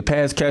blocker? Is he a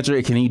pass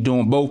catcher? Can he do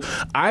them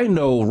both? I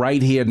know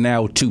right here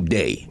now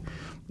today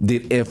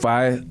that if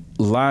I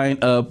line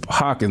up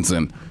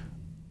Hawkinson,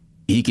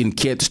 he can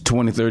catch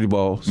 20, 30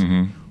 balls.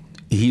 Mm-hmm.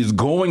 He's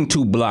going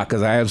to block,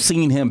 because I have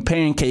seen him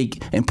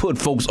pancake and put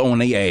folks on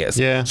their ass.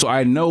 Yeah. So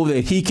I know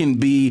that he can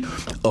be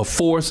a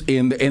force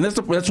and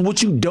that's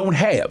what you don't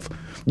have.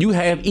 You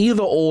have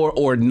either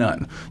or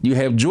none. You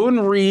have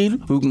Jordan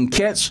Reed, who can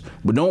catch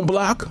but don't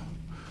block.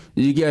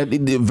 You got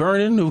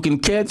Vernon, who can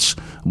catch,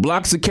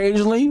 blocks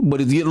occasionally,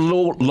 but is getting a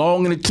little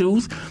long in the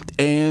tooth.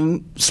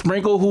 And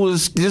Sprinkle, who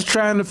is just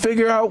trying to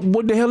figure out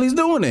what the hell he's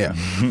doing there.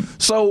 Mm-hmm.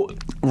 So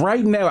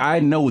right now, I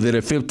know that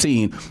at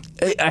 15,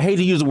 I hate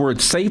to use the word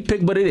safe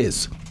pick, but it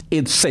is.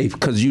 It's safe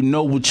because you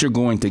know what you're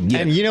going to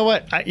get. And you know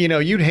what?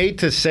 You'd hate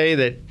to say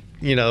that,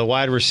 the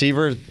wide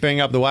receiver,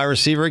 bring up the wide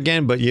receiver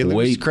again, but you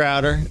lose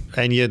Crowder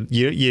and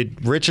you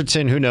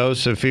Richardson. Who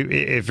knows if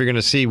you're going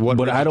to see what?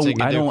 But Richardson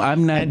can do.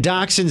 I'm not. And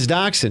Doxson's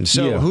Doxson.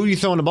 So who are you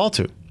throwing the ball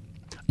to?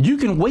 You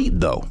can wait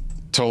though.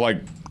 So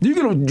you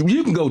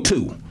can go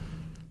 2.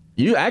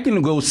 I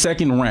can go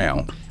second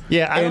round.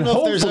 Yeah, I don't know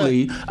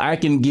hopefully I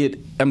can get.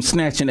 I'm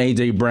snatching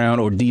A.J. Brown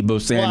or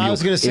Debo Samuel. Well, I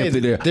was going to say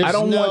I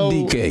don't want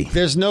DK.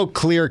 There's no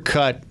clear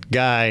cut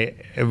guy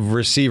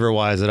receiver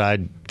wise that I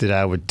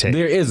would take.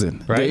 There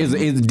isn't. Right? There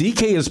isn't.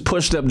 DK is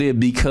pushed up there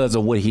because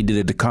of what he did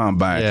at the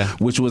combine,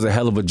 which was a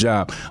hell of a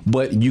job.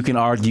 But you can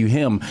argue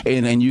him,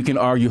 and you can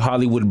argue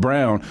Hollywood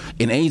Brown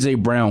and A.J.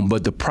 Brown.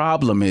 But the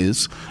problem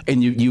is,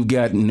 and you've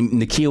got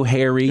N'Keal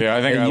Harry. Yeah,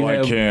 I think I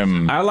like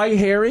him. I like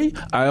Harry.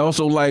 I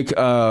also like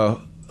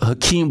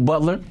Hakeem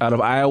Butler out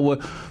of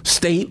Iowa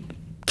State.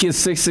 Kid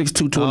 6'6",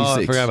 226.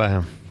 Oh, I forgot about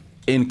him.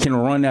 And can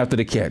run after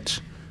the catch.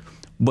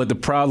 But the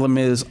problem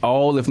is,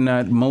 if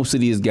not most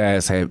of these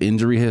guys have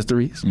injury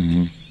histories.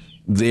 Mm-hmm.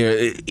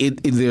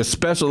 They're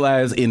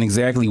specialized in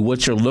exactly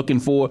what you're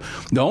looking for.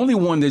 The only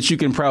one that you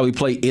can probably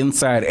play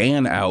inside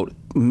and out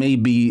may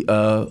be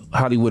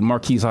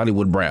Marquise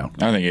Hollywood Brown.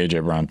 I think A.J.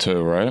 Brown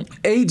too, right?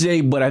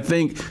 A.J., but I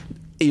think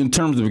in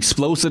terms of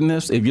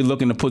explosiveness, if you're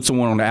looking to put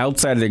someone on the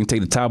outside that can take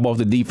the top off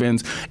the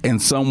defense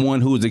and someone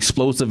who is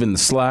explosive in the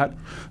slot,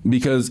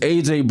 because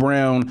A.J.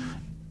 Brown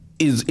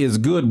is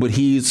good, but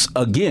he's,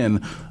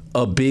 again,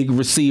 a big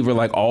receiver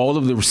like all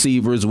of the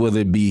receivers,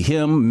 whether it be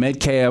him,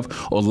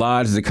 Metcalf, or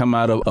Lodge that come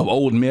out of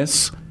Ole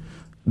Miss.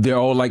 They're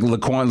all like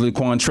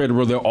Laquan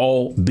Treadwell. They're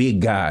all big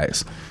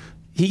guys.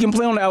 He can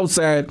play on the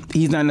outside.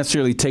 He's not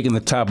necessarily taking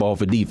the top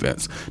off of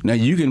defense. Now,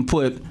 you can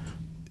put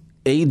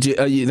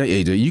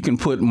you can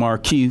put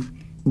Marquise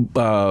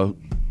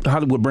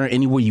Hollywood Brown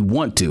anywhere you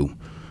want to,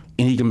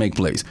 and he can make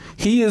plays.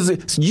 He is,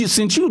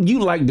 since you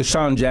like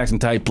Deshaun Jackson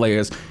type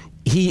players,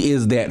 he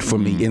is that for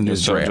me in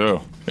this draft.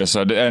 Yes,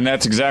 I do. And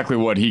that's exactly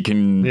what he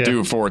can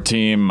do for a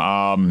team.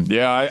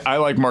 I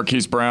like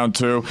Marquise Brown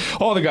too.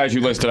 All the guys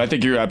you listed, I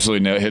think you're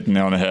absolutely hitting the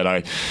nail on the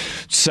head.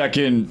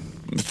 Second,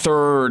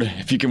 third,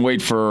 if you can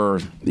wait for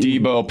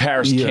Debo,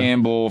 Paris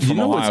Campbell from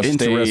Ohio State.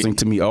 What's interesting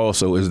to me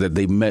also is that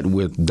they met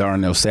with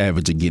Darnell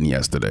Savage again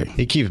yesterday.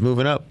 He keeps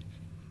moving up.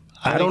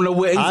 I don't know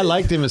where I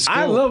liked him in school.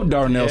 I love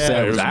Darnell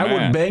Savage. I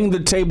would bang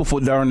the table for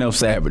Darnell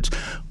Savage.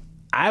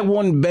 I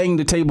wouldn't bang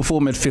the table for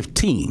him at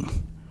 15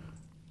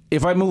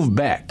 if I move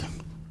back.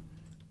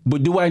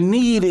 But do I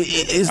need it?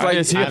 It's like,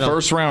 is he a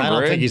first round? I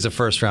don't think he's a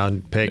first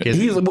round pick. Like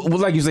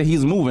you said,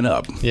 he's moving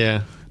up.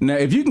 Yeah. Now,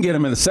 if you can get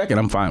him in the second,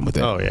 I'm fine with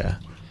that. Oh yeah.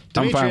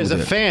 Dimitri, as a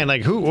fan,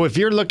 if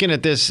you're looking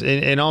at this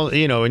in all,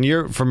 and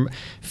you're from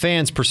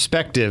fans'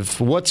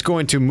 perspective, what's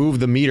going to move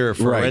the meter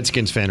for a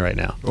Redskins fan right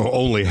now? Well,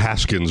 only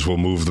Haskins will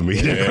move the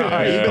meter.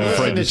 Yeah. You've been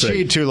listening to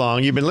Cheat too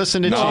long. You've been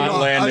listening to Cheat.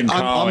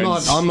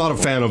 I'm not a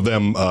fan of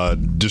them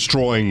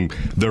destroying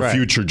their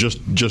future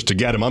just to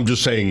get him. I'm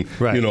just saying,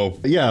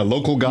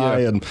 local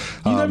guy. And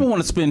you never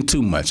want to spend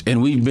too much, and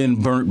we've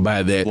been burnt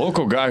by that.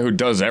 Local guy who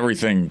does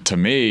everything to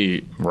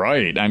me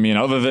right. I mean,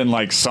 other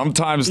than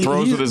sometimes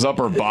throws with his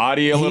upper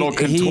body a little little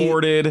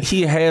contorted.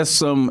 He has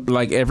some,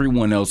 like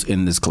everyone else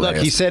in this class.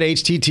 Look, he said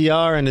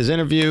HTTR in his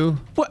interview.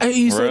 Well,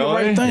 he said the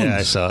right thing. Yeah,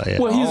 I saw it. Yeah.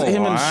 Well,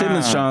 him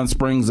and Sean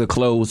Springs are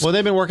close. Well,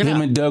 they've been working out.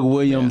 Him and Doug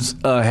Williams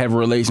have a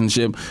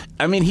relationship.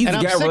 I mean, he's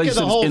got relationships in the building. And I'm sick of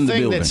the whole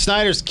thing that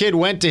Snyder's kid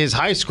went to his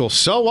high school.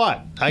 So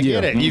what? I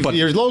get it.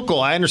 You're local.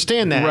 I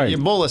understand that. Right. You're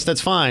Bullis.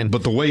 That's fine.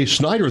 But the way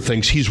Snyder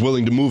thinks, he's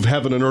willing to move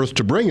heaven and earth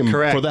to bring him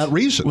for that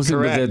reason. Well,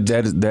 correct.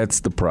 That's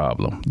the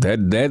problem.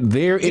 That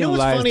therein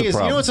lies the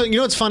problem. You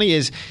know what's funny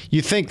is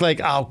you think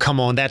like, oh, come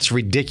on, that's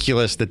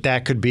ridiculous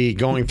that could be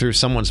going through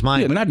someone's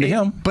mind. Yeah, not to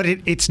him. But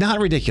it's not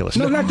ridiculous.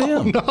 No, not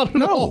to him.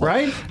 No,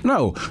 right?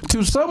 No.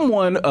 To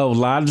someone of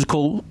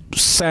logical,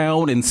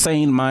 sound, and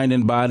sane mind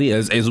and body,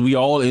 as we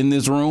all in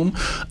this room,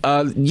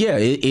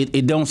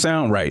 it don't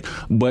sound right.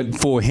 But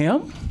for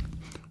him,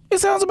 it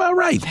sounds about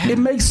right. It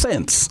makes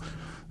sense.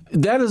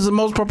 That is the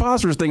most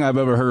preposterous thing I've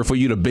ever heard for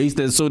you to base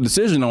that sort of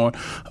decision on.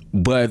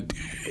 But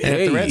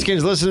if the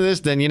Redskins listen to this,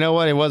 then you know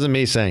what? It wasn't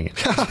me saying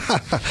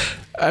it.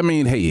 I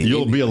mean, hey,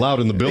 you'll be allowed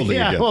in the building.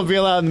 Yeah, again. I won't be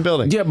allowed in the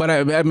building. Yeah, but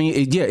I mean,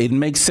 it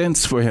makes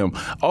sense for him.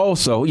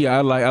 Also,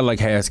 I like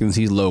Haskins.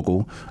 He's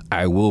local.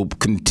 I will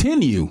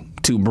continue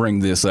to bring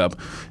this up.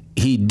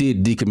 He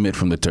did decommit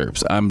from the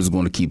Terps. I'm just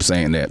going to keep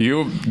saying that.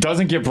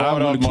 Doesn't get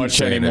brought up much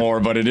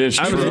anymore, but it is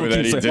true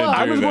that he did do that.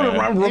 I was going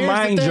to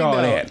remind y'all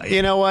that.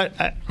 You know what?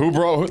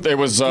 It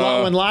was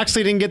when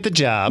Loxley didn't get the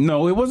job.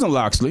 No, it wasn't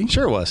Loxley.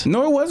 Sure it was.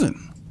 No, it wasn't.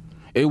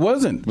 It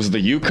wasn't. Was it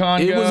the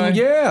UConn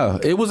guy?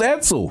 It was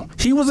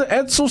Edsel. He was an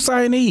Edsel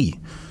signee.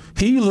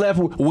 He left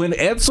when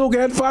Edsel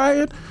got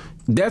fired.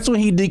 That's when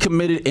he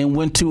decommitted and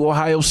went to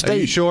Ohio State. Are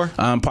you sure?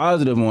 I'm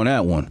positive on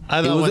that one.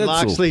 I thought when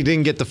Loxley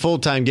didn't get the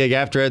full-time gig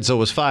after Edsel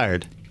was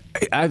fired.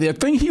 I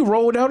think he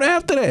rolled out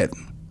after that.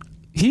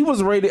 He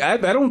was ready. I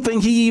don't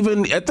think he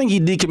even. I think he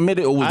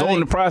decommitted or was on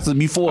the process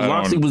before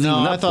Loxley was even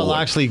up. I thought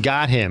Loxley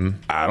got him.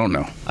 I don't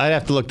know. I'd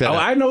have to look that up.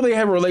 I know they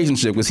have a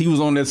relationship because he was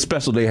on that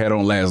special they had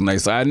on last night.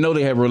 So I know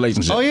they have a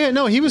relationship. Oh yeah,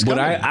 no, he was coming.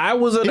 But I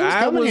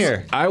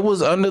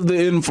was under the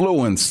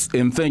influence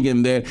in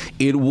thinking that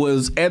it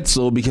was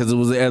Edsel because it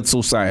was an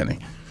Edsel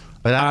signing.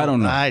 But I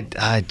don't know. I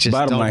just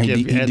don't give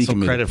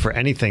Edsel credit for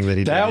anything that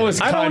he did. That was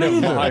kind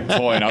of my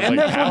point. I was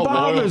like, how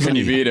loyal can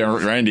you be to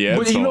Randy Edsel?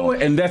 But you know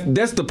what? And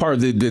that's the part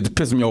that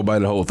pissed me off by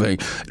the whole thing.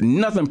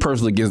 Nothing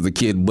personal against the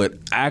kid, but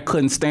I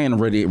couldn't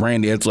stand Randy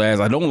Edsel as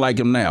I don't like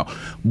him now.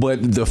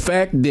 But the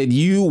fact that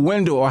you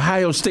went to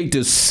Ohio State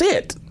to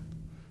sit.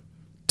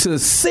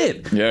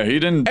 Yeah, he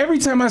didn't. Every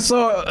time I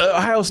saw an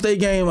Ohio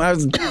State game,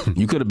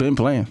 you could have been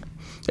playing.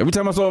 Every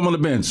time I saw him on the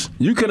bench,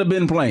 you could have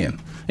been playing.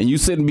 And you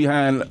sitting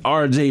behind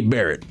R.J.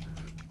 Barrett.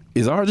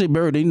 Is R.J.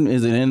 Barrett in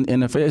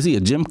NFL? Is he a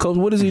gym coach?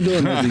 What is he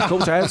doing? Does he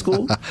coach high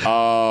school?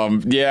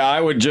 Yeah,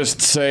 I would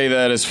just say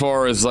that as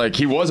far as like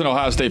he was an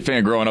Ohio State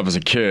fan growing up as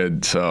a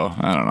kid, so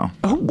I don't know.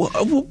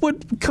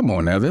 What? Come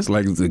on now, that's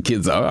like the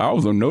kids. I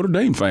was a Notre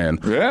Dame fan.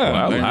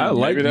 Yeah, well, I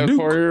like that Duke.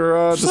 For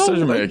your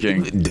decision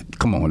making.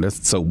 Come on,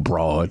 that's so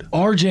broad.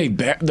 R.J.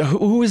 Barrett.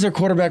 Who was their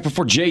quarterback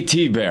before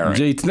J.T.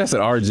 Barrett? That's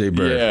an R.J.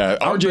 Barrett. Yeah,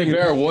 R.J.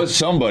 Barrett was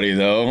somebody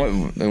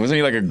though. Wasn't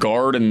he like a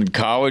guard in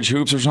college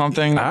hoops or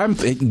something?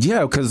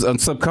 Because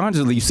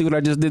subconsciously, you see what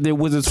I just did there,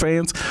 Wizards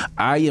fans?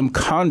 I am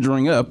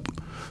conjuring up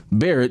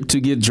Barrett to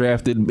get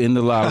drafted in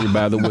the lottery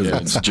by the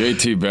Wizards.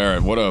 J.T.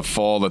 Barrett, what a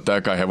fall that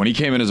guy had. When he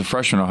came in as a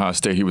freshman at Ohio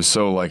State, he was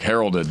so like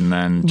heralded, and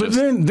then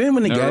then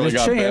when he got his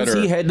chance, better.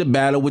 He had to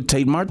battle with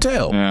Tate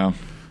Martell. Yeah.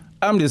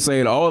 I'm just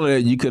saying, all of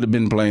that, you could have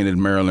been playing at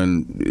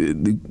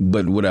Maryland,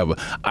 but whatever.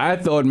 I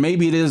thought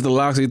maybe it is the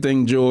Loxley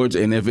thing, George,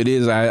 and if it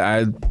is,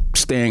 I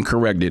stand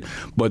corrected.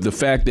 But the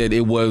fact that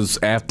it was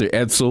after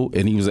Edsel,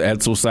 and he was an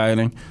Edsel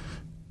signing,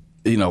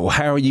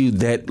 how are you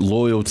that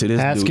loyal to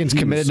this Haskins dude?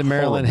 committed to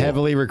Maryland,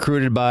 heavily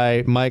recruited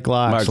by Mike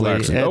Loxley.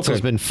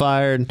 Edsel's been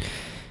fired,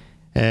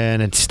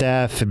 and its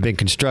staff had been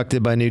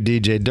constructed by new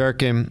DJ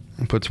Durkin.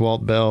 Puts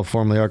Walt Bell,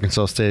 formerly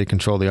Arkansas State,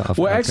 control the offense.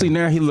 Well, actually,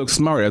 now he looks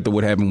smart after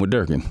what happened with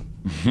Durkin.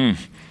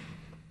 Mm-hmm.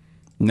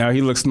 Now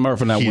he looks smart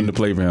for not wanting to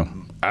play for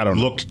him. I don't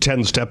know. Looked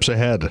 10 steps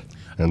ahead.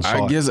 And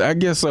I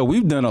guess so.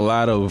 We've done a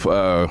lot of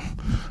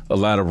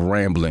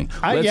rambling.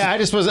 I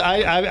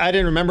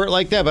didn't remember it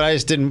like that, but I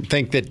just didn't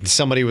think that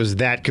somebody was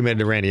that committed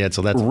to Randy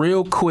Edsel. That's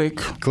real quick,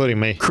 including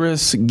me.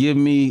 Chris, give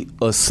me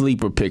a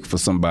sleeper pick for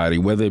somebody,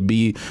 whether it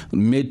be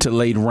mid to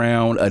late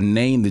round, a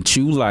name that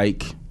you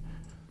like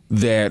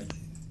that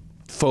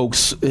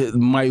folks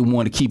might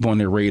want to keep on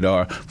their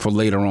radar for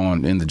later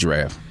on in the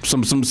draft.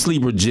 Some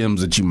sleeper gems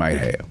that you might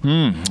have.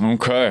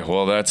 Okay,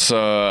 well, that's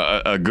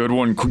a good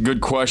one. Good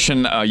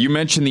question. You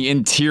mentioned the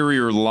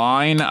interior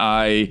line.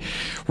 I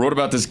wrote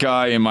about this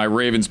guy in my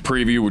Ravens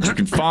preview, which you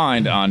can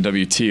find on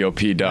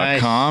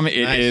WTOP.com. Nice.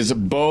 It is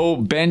Bo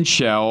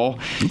Benchell.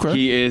 Okay.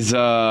 He is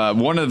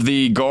one of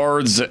the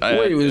guards.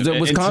 Wait, is that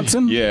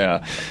Wisconsin?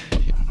 Yeah.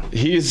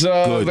 He's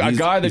a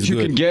guy that you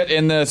can get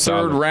in the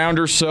third round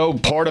or so,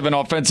 part of an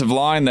offensive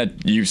line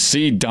that you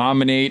see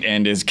dominate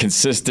and is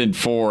consistent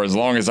for as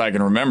long as I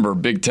can remember.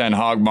 Big Ten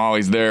hog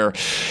mollies there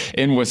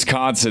in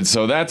Wisconsin.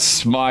 So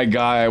that's my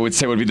guy I would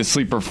say would be the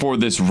sleeper for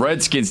this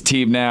Redskins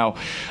team. Now,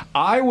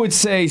 I would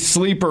say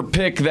sleeper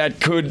pick that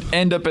could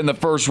end up in the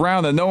first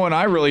round that no one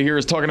I really hear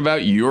is talking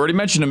about, you already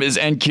mentioned him, is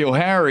N'Keal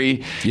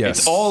Harry. Yes.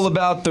 It's all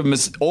about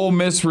the Ole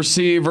Miss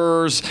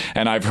receivers,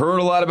 and I've heard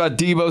a lot about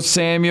Deebo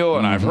Samuel,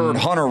 and I've heard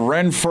Hunter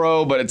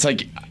Renfrow, but it's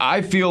like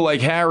I feel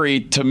like Harry,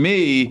 to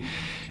me,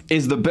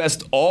 is the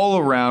best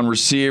all-around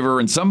receiver,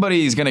 and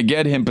somebody's going to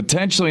get him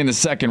potentially in the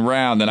second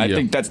round, and I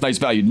think that's nice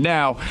value.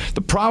 Now,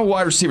 the problem with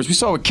wide receivers, we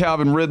saw with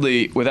Calvin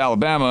Ridley with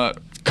Alabama,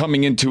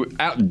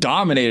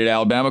 dominated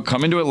Alabama,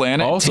 come into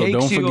Atlanta. Also,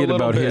 don't forget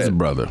about his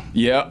brother.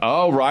 Yeah.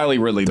 Oh, Riley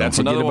Ridley. That's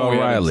another one.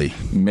 Riley.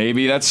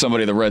 Maybe that's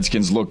somebody the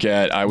Redskins look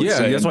at, I would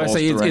say. Yeah, that's why I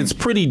say it's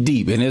pretty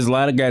deep, and there's a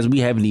lot of guys we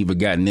haven't even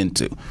gotten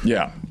into.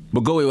 Yeah.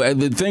 But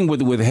the thing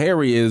with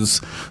Harry is,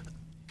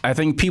 I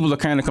think people are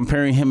kind of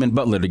comparing him and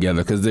Butler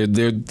together because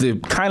they're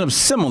kind of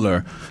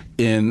similar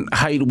in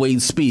height,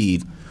 weight,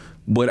 speed.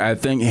 But I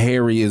think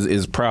Harry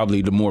is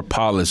probably the more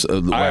polished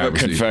of the wide I have a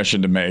receiver.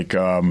 confession to make.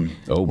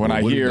 When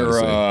I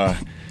hear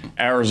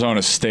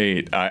Arizona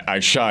State, I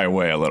shy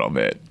away a little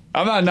bit.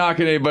 I'm not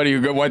knocking anybody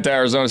who went to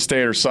Arizona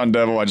State or Sun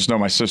Devil. I just know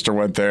my sister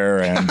went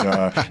there, and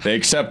they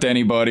accept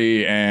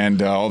anybody,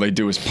 and all they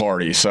do is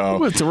party. So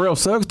well, Terrell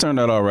Suggs turned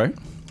out all right.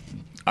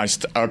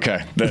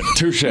 Okay,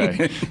 touche.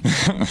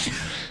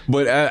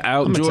 But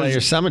I'm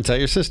gonna tell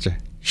your sister.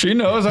 She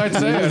knows. I'd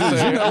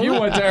say you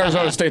went to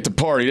Arizona State to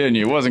party, didn't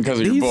you? It wasn't because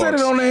of your books. He said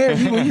it on the air.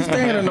 He's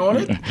standing on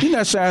it. He's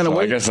not shying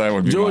away. I guess that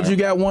would be George, you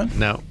got one?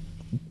 No.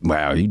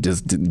 Wow, you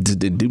just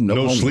did do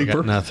no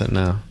sleeper. Nothing.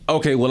 No.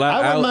 Okay. Well, I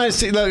wouldn't mind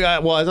see. Look,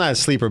 well, it's not a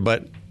sleeper,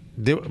 but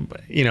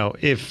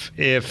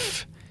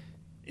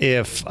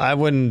if I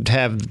wouldn't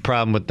have the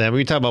problem with them.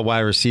 We talk about wide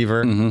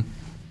receiver.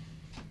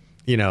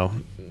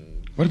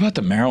 What about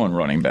the Maryland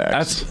running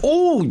backs?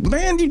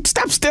 Man, you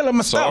stop stealing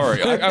my stuff.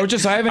 Sorry,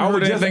 I haven't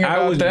heard anything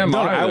about them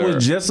either. I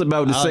was just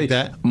about to say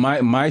that.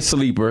 my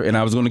sleeper, and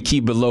I was going to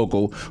keep it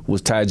local,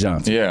 was Ty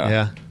Johnson.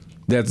 Yeah.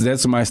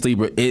 That's my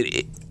sleeper.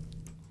 It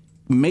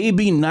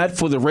maybe not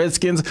for the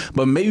Redskins,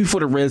 but maybe for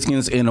the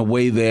Redskins in a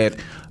way that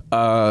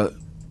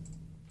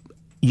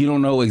you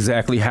don't know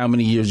exactly how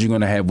many years you're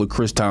going to have with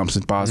Chris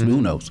Thompson, possibly.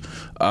 Who knows?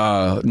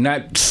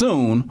 Not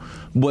soon,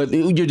 but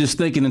you're just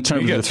thinking in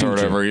terms of the future. He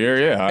gets hurt every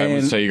year, yeah. I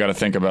would say you got to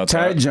think about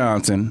Ty that.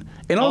 Johnson.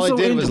 And all also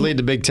he did was lead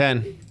the Big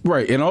Ten.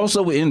 Right, and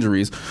also with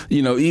injuries,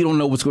 you don't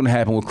know what's going to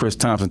happen with Chris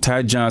Thompson.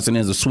 Ty Johnson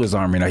is a Swiss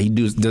Army now; he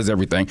does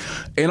everything,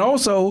 and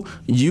also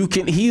he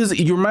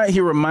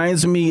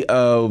reminds me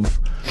of.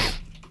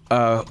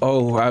 I'm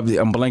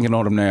blanking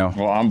on him now.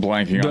 Well, I'm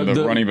blanking on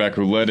the running back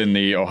who led in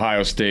the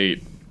Ohio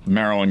State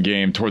Maryland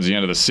game towards the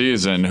end of the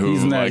season,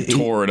 who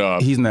tore it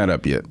up. He's not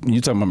up yet.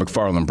 You're talking about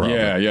McFarland, probably.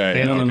 Yeah.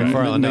 No,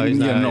 McFarland. No, he's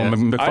not.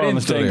 McFarland's I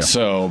didn't still think there.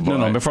 so. But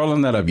No,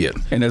 McFarland's not up yet,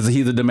 and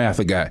he's a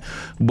DeMatha guy.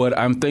 But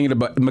I'm thinking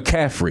about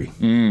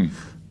McCaffrey.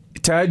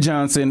 Ty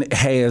Johnson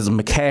has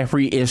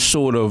McCaffrey-ish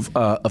sort of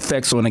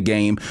effects on the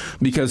game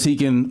because he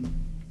can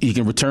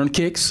return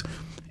kicks.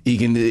 He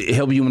can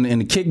help you in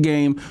the kick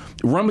game,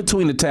 run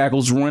between the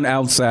tackles, run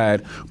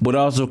outside, but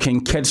also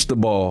can catch the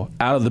ball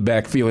out of the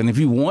backfield. And if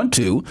you want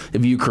to,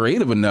 if you're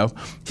creative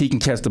enough, he can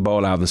catch the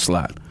ball out of the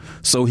slot.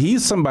 So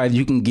he's somebody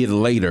you can get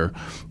later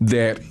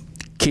that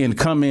can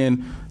come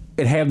in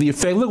and have the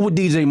effect. Look what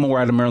DJ Moore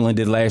out of Maryland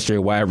did last year,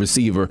 wide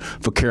receiver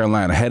for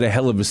Carolina. Had a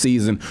hell of a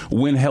season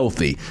when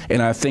healthy.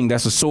 And I think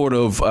that's a sort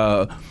of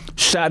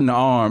shot in the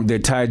arm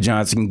that Ty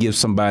Johnson can give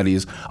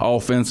somebody's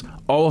offense.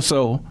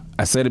 Also,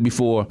 I said it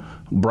before,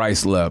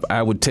 Bryce Love.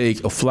 I would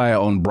take a flyer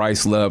on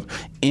Bryce Love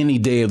any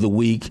day of the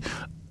week,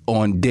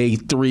 on day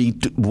 3,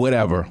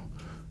 whatever.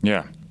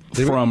 Yeah.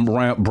 From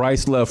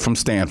Bryce Love from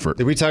Stanford.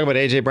 Did we talk about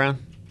A.J. Brown?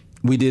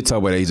 We did talk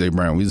about A.J.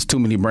 Brown. There's too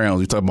many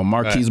Browns. We talked about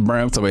Marquise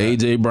Brown, we talked about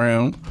A.J.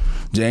 Brown,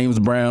 James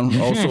Brown,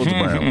 all sorts of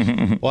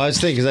Browns. Well, I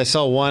was thinking, because I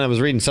saw one, I was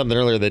reading something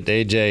earlier that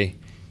A.J.,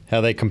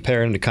 how they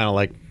compare him to kind of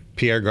like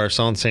Pierre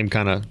Garçon, same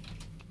kind of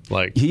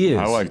like. He is.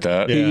 I like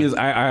that. Yeah. He is.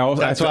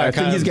 I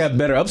think he's got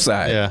better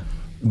upside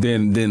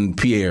than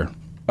Pierre,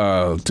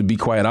 to be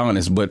quite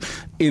honest. But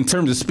in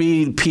terms of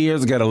speed,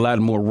 Pierre's got a lot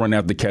more run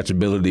after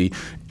catchability,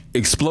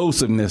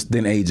 explosiveness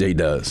than AJ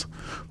does.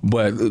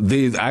 But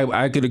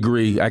I could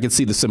agree. I could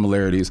see the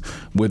similarities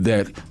with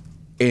that.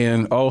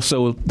 And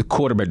also the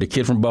quarterback, the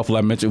kid from Buffalo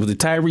I mentioned, was it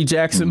Tyree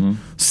Jackson,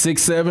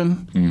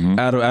 6'7",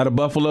 out of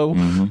Buffalo.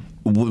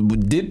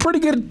 Did pretty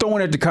good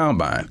throwing at the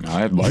combine.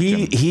 I like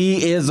him.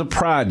 He is a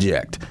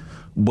project,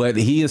 but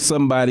he is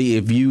somebody.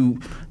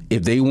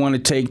 If they want to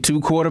take 2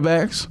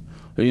 quarterbacks,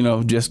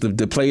 just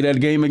to play that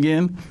game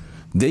again,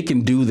 they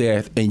can do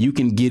that, and you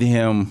can get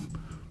him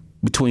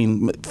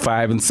between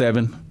 5 and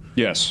 7.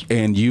 Yes.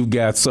 And you've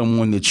got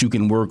someone that you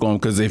can work on,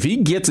 because if he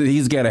gets it,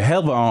 he's got a hell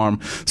of an arm,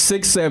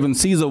 6'7",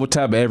 sees over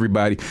top of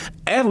everybody,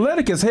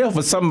 athletic as hell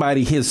for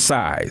somebody his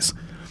size,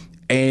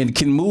 and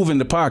can move in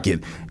the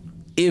pocket.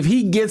 if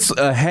he gets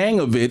a hang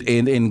of it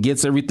and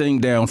gets everything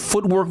down,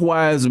 footwork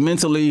wise,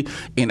 mentally,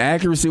 and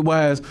accuracy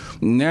wise,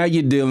 now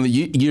you're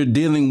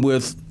dealing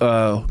with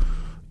a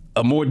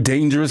more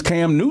dangerous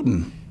Cam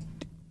Newton.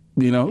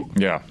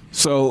 Yeah.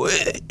 So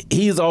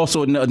he's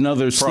also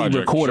another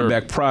sleeper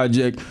quarterback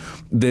project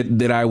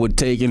that I would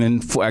take.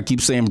 And I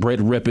keep saying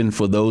Brett Rippon,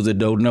 for those that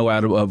don't know,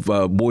 out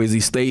of Boise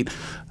State.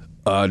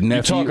 Nephew,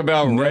 you talk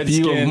about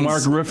Redskins, of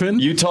Mark Griffin.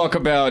 You talk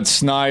about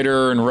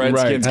Snyder and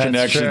Redskins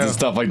connections and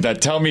stuff like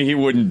that. Tell me he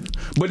wouldn't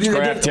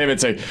draft him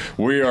and say,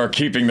 we are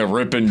keeping the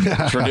Rippon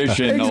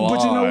tradition alive.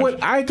 But you know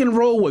what? I can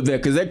roll with that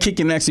because that kid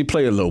can actually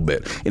play a little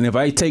bit. And if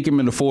I take him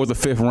in the 4th or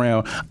 5th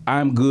round,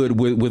 I'm good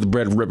with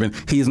Brett Rippon.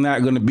 He's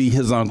not going to be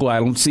his uncle. I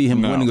don't see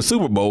him winning a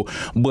Super Bowl,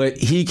 but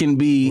he can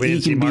be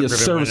a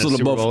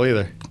serviceable bowl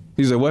either.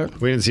 You said what?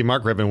 We didn't see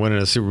Mark Rippon winning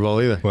a Super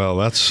Bowl either. Well,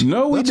 that's a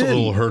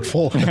little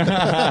hurtful. Well,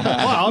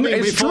 I mean,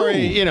 it's before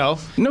true.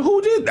 No,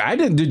 who did? I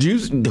didn't. Did you?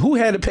 Who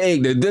had it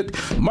pegged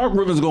that Mark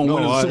Rippon's going to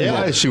win the Super Bowl?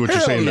 I see what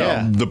you're saying.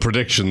 Yeah. The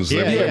predictions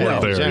that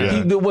weren't there.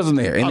 Yeah. He wasn't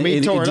there. And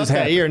he tore it up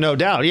that year, no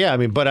doubt. Yeah,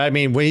 when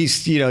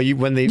he's,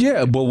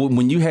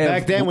 when you have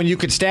back then when you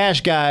could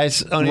stash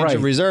guys on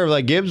injured reserve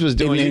like Gibbs was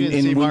doing, you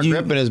didn't see Mark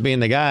Rippon as being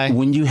the guy.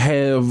 When you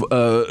have,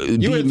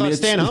 you would have thought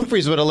Stan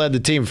Humphries would have led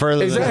the team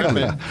further than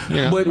Rippon.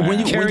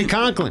 But Kerry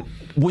Conklin.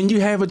 When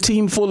you have a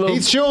team full of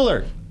Heath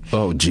Schuler.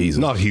 Oh, Jesus.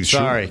 Not Heath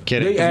Schuler. Sorry,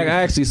 kidding. I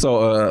actually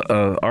saw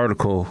an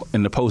article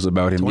in the Post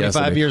about him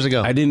 25 years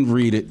ago. I didn't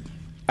read it.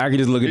 I could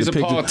just look at the picture.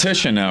 He's a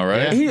politician now,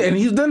 right? Yeah. And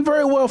he's done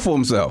very well for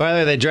himself. By the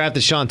way, they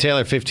drafted Sean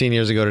Taylor 15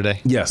 years ago today.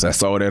 Yes, I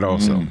saw that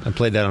also. I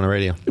played that on the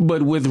radio.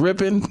 But with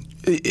Rippon,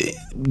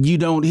 you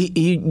don't.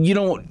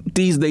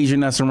 These days, you're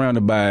not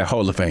surrounded by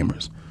Hall of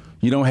Famers.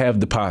 You don't have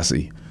the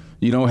posse.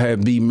 You don't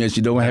have B. Mitch.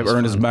 You don't have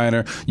Ernest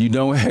Biner. You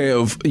don't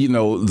have,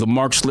 the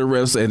Mark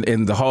Schlereth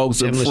and the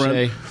Hogs up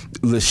front.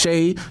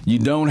 Lachey. You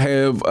don't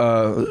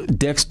have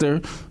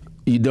Dexter.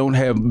 You don't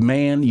have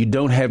Mann. You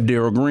don't have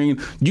Darrell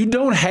Green. You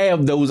don't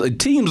have those.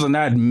 Teams are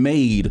not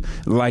made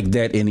like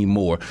that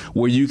anymore,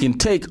 where you can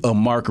take a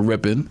Mark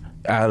Rippon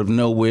out of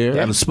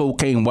nowhere, out of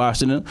Spokane,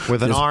 Washington,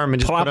 with an arm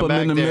and just plop put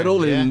him in the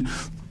middle and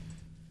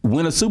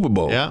win a Super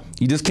Bowl. Yeah.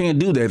 You just can't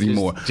do that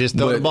anymore. Just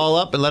throw the ball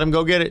up and let him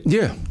go get it.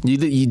 Yeah.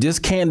 You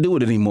just can't do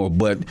it anymore.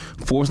 But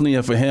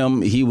fortunately for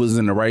him, he was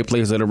in the right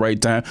place at the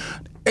right time.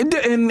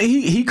 And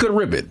he could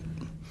rip it.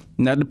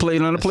 Not to play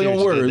on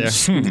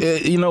words.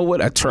 You know what?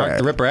 I tried. Mark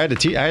the Ripper. I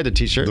had the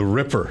T-shirt. The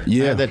Ripper.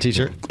 Yeah. I had that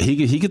T-shirt.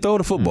 He could throw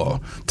the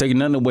football. Taking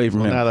nothing away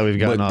from him. Now that we've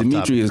gotten but off Dimitri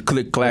topic, is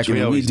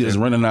click-clacking and we just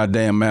running our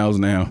damn mouths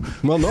now.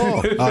 Well,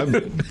 no. I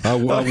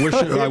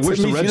wish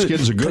the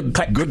Redskins a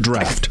good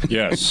draft.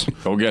 Yes.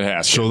 Go get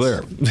Haskins. So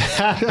there.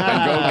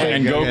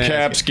 and go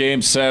Caps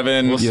Game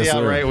 7. We'll see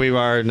how right we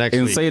are next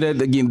week. And say that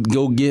again.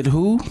 Go get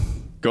who?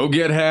 Go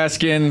get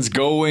Haskins.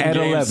 Go in At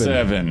Game 11.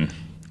 7.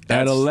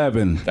 At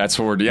 11. That's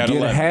what we're at. Get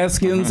 11.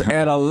 Haskins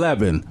at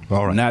 11.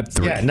 All right. Not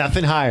 3. Yeah,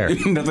 nothing higher.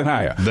 Nothing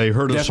higher. They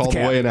heard us That's all the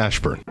way in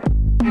Ashburn.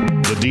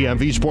 The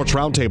DMV Sports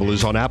Roundtable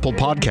is on Apple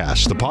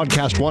Podcasts, the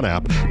Podcast One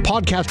app,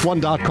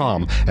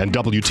 podcastone.com, and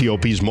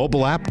WTOP's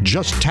mobile app.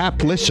 Just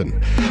tap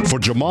listen. For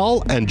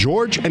Jamal and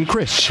George and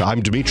Chris,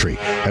 I'm Dimitri.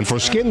 And for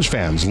Skins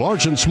fans,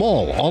 large and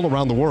small, all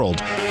around the world,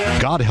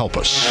 God help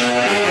us.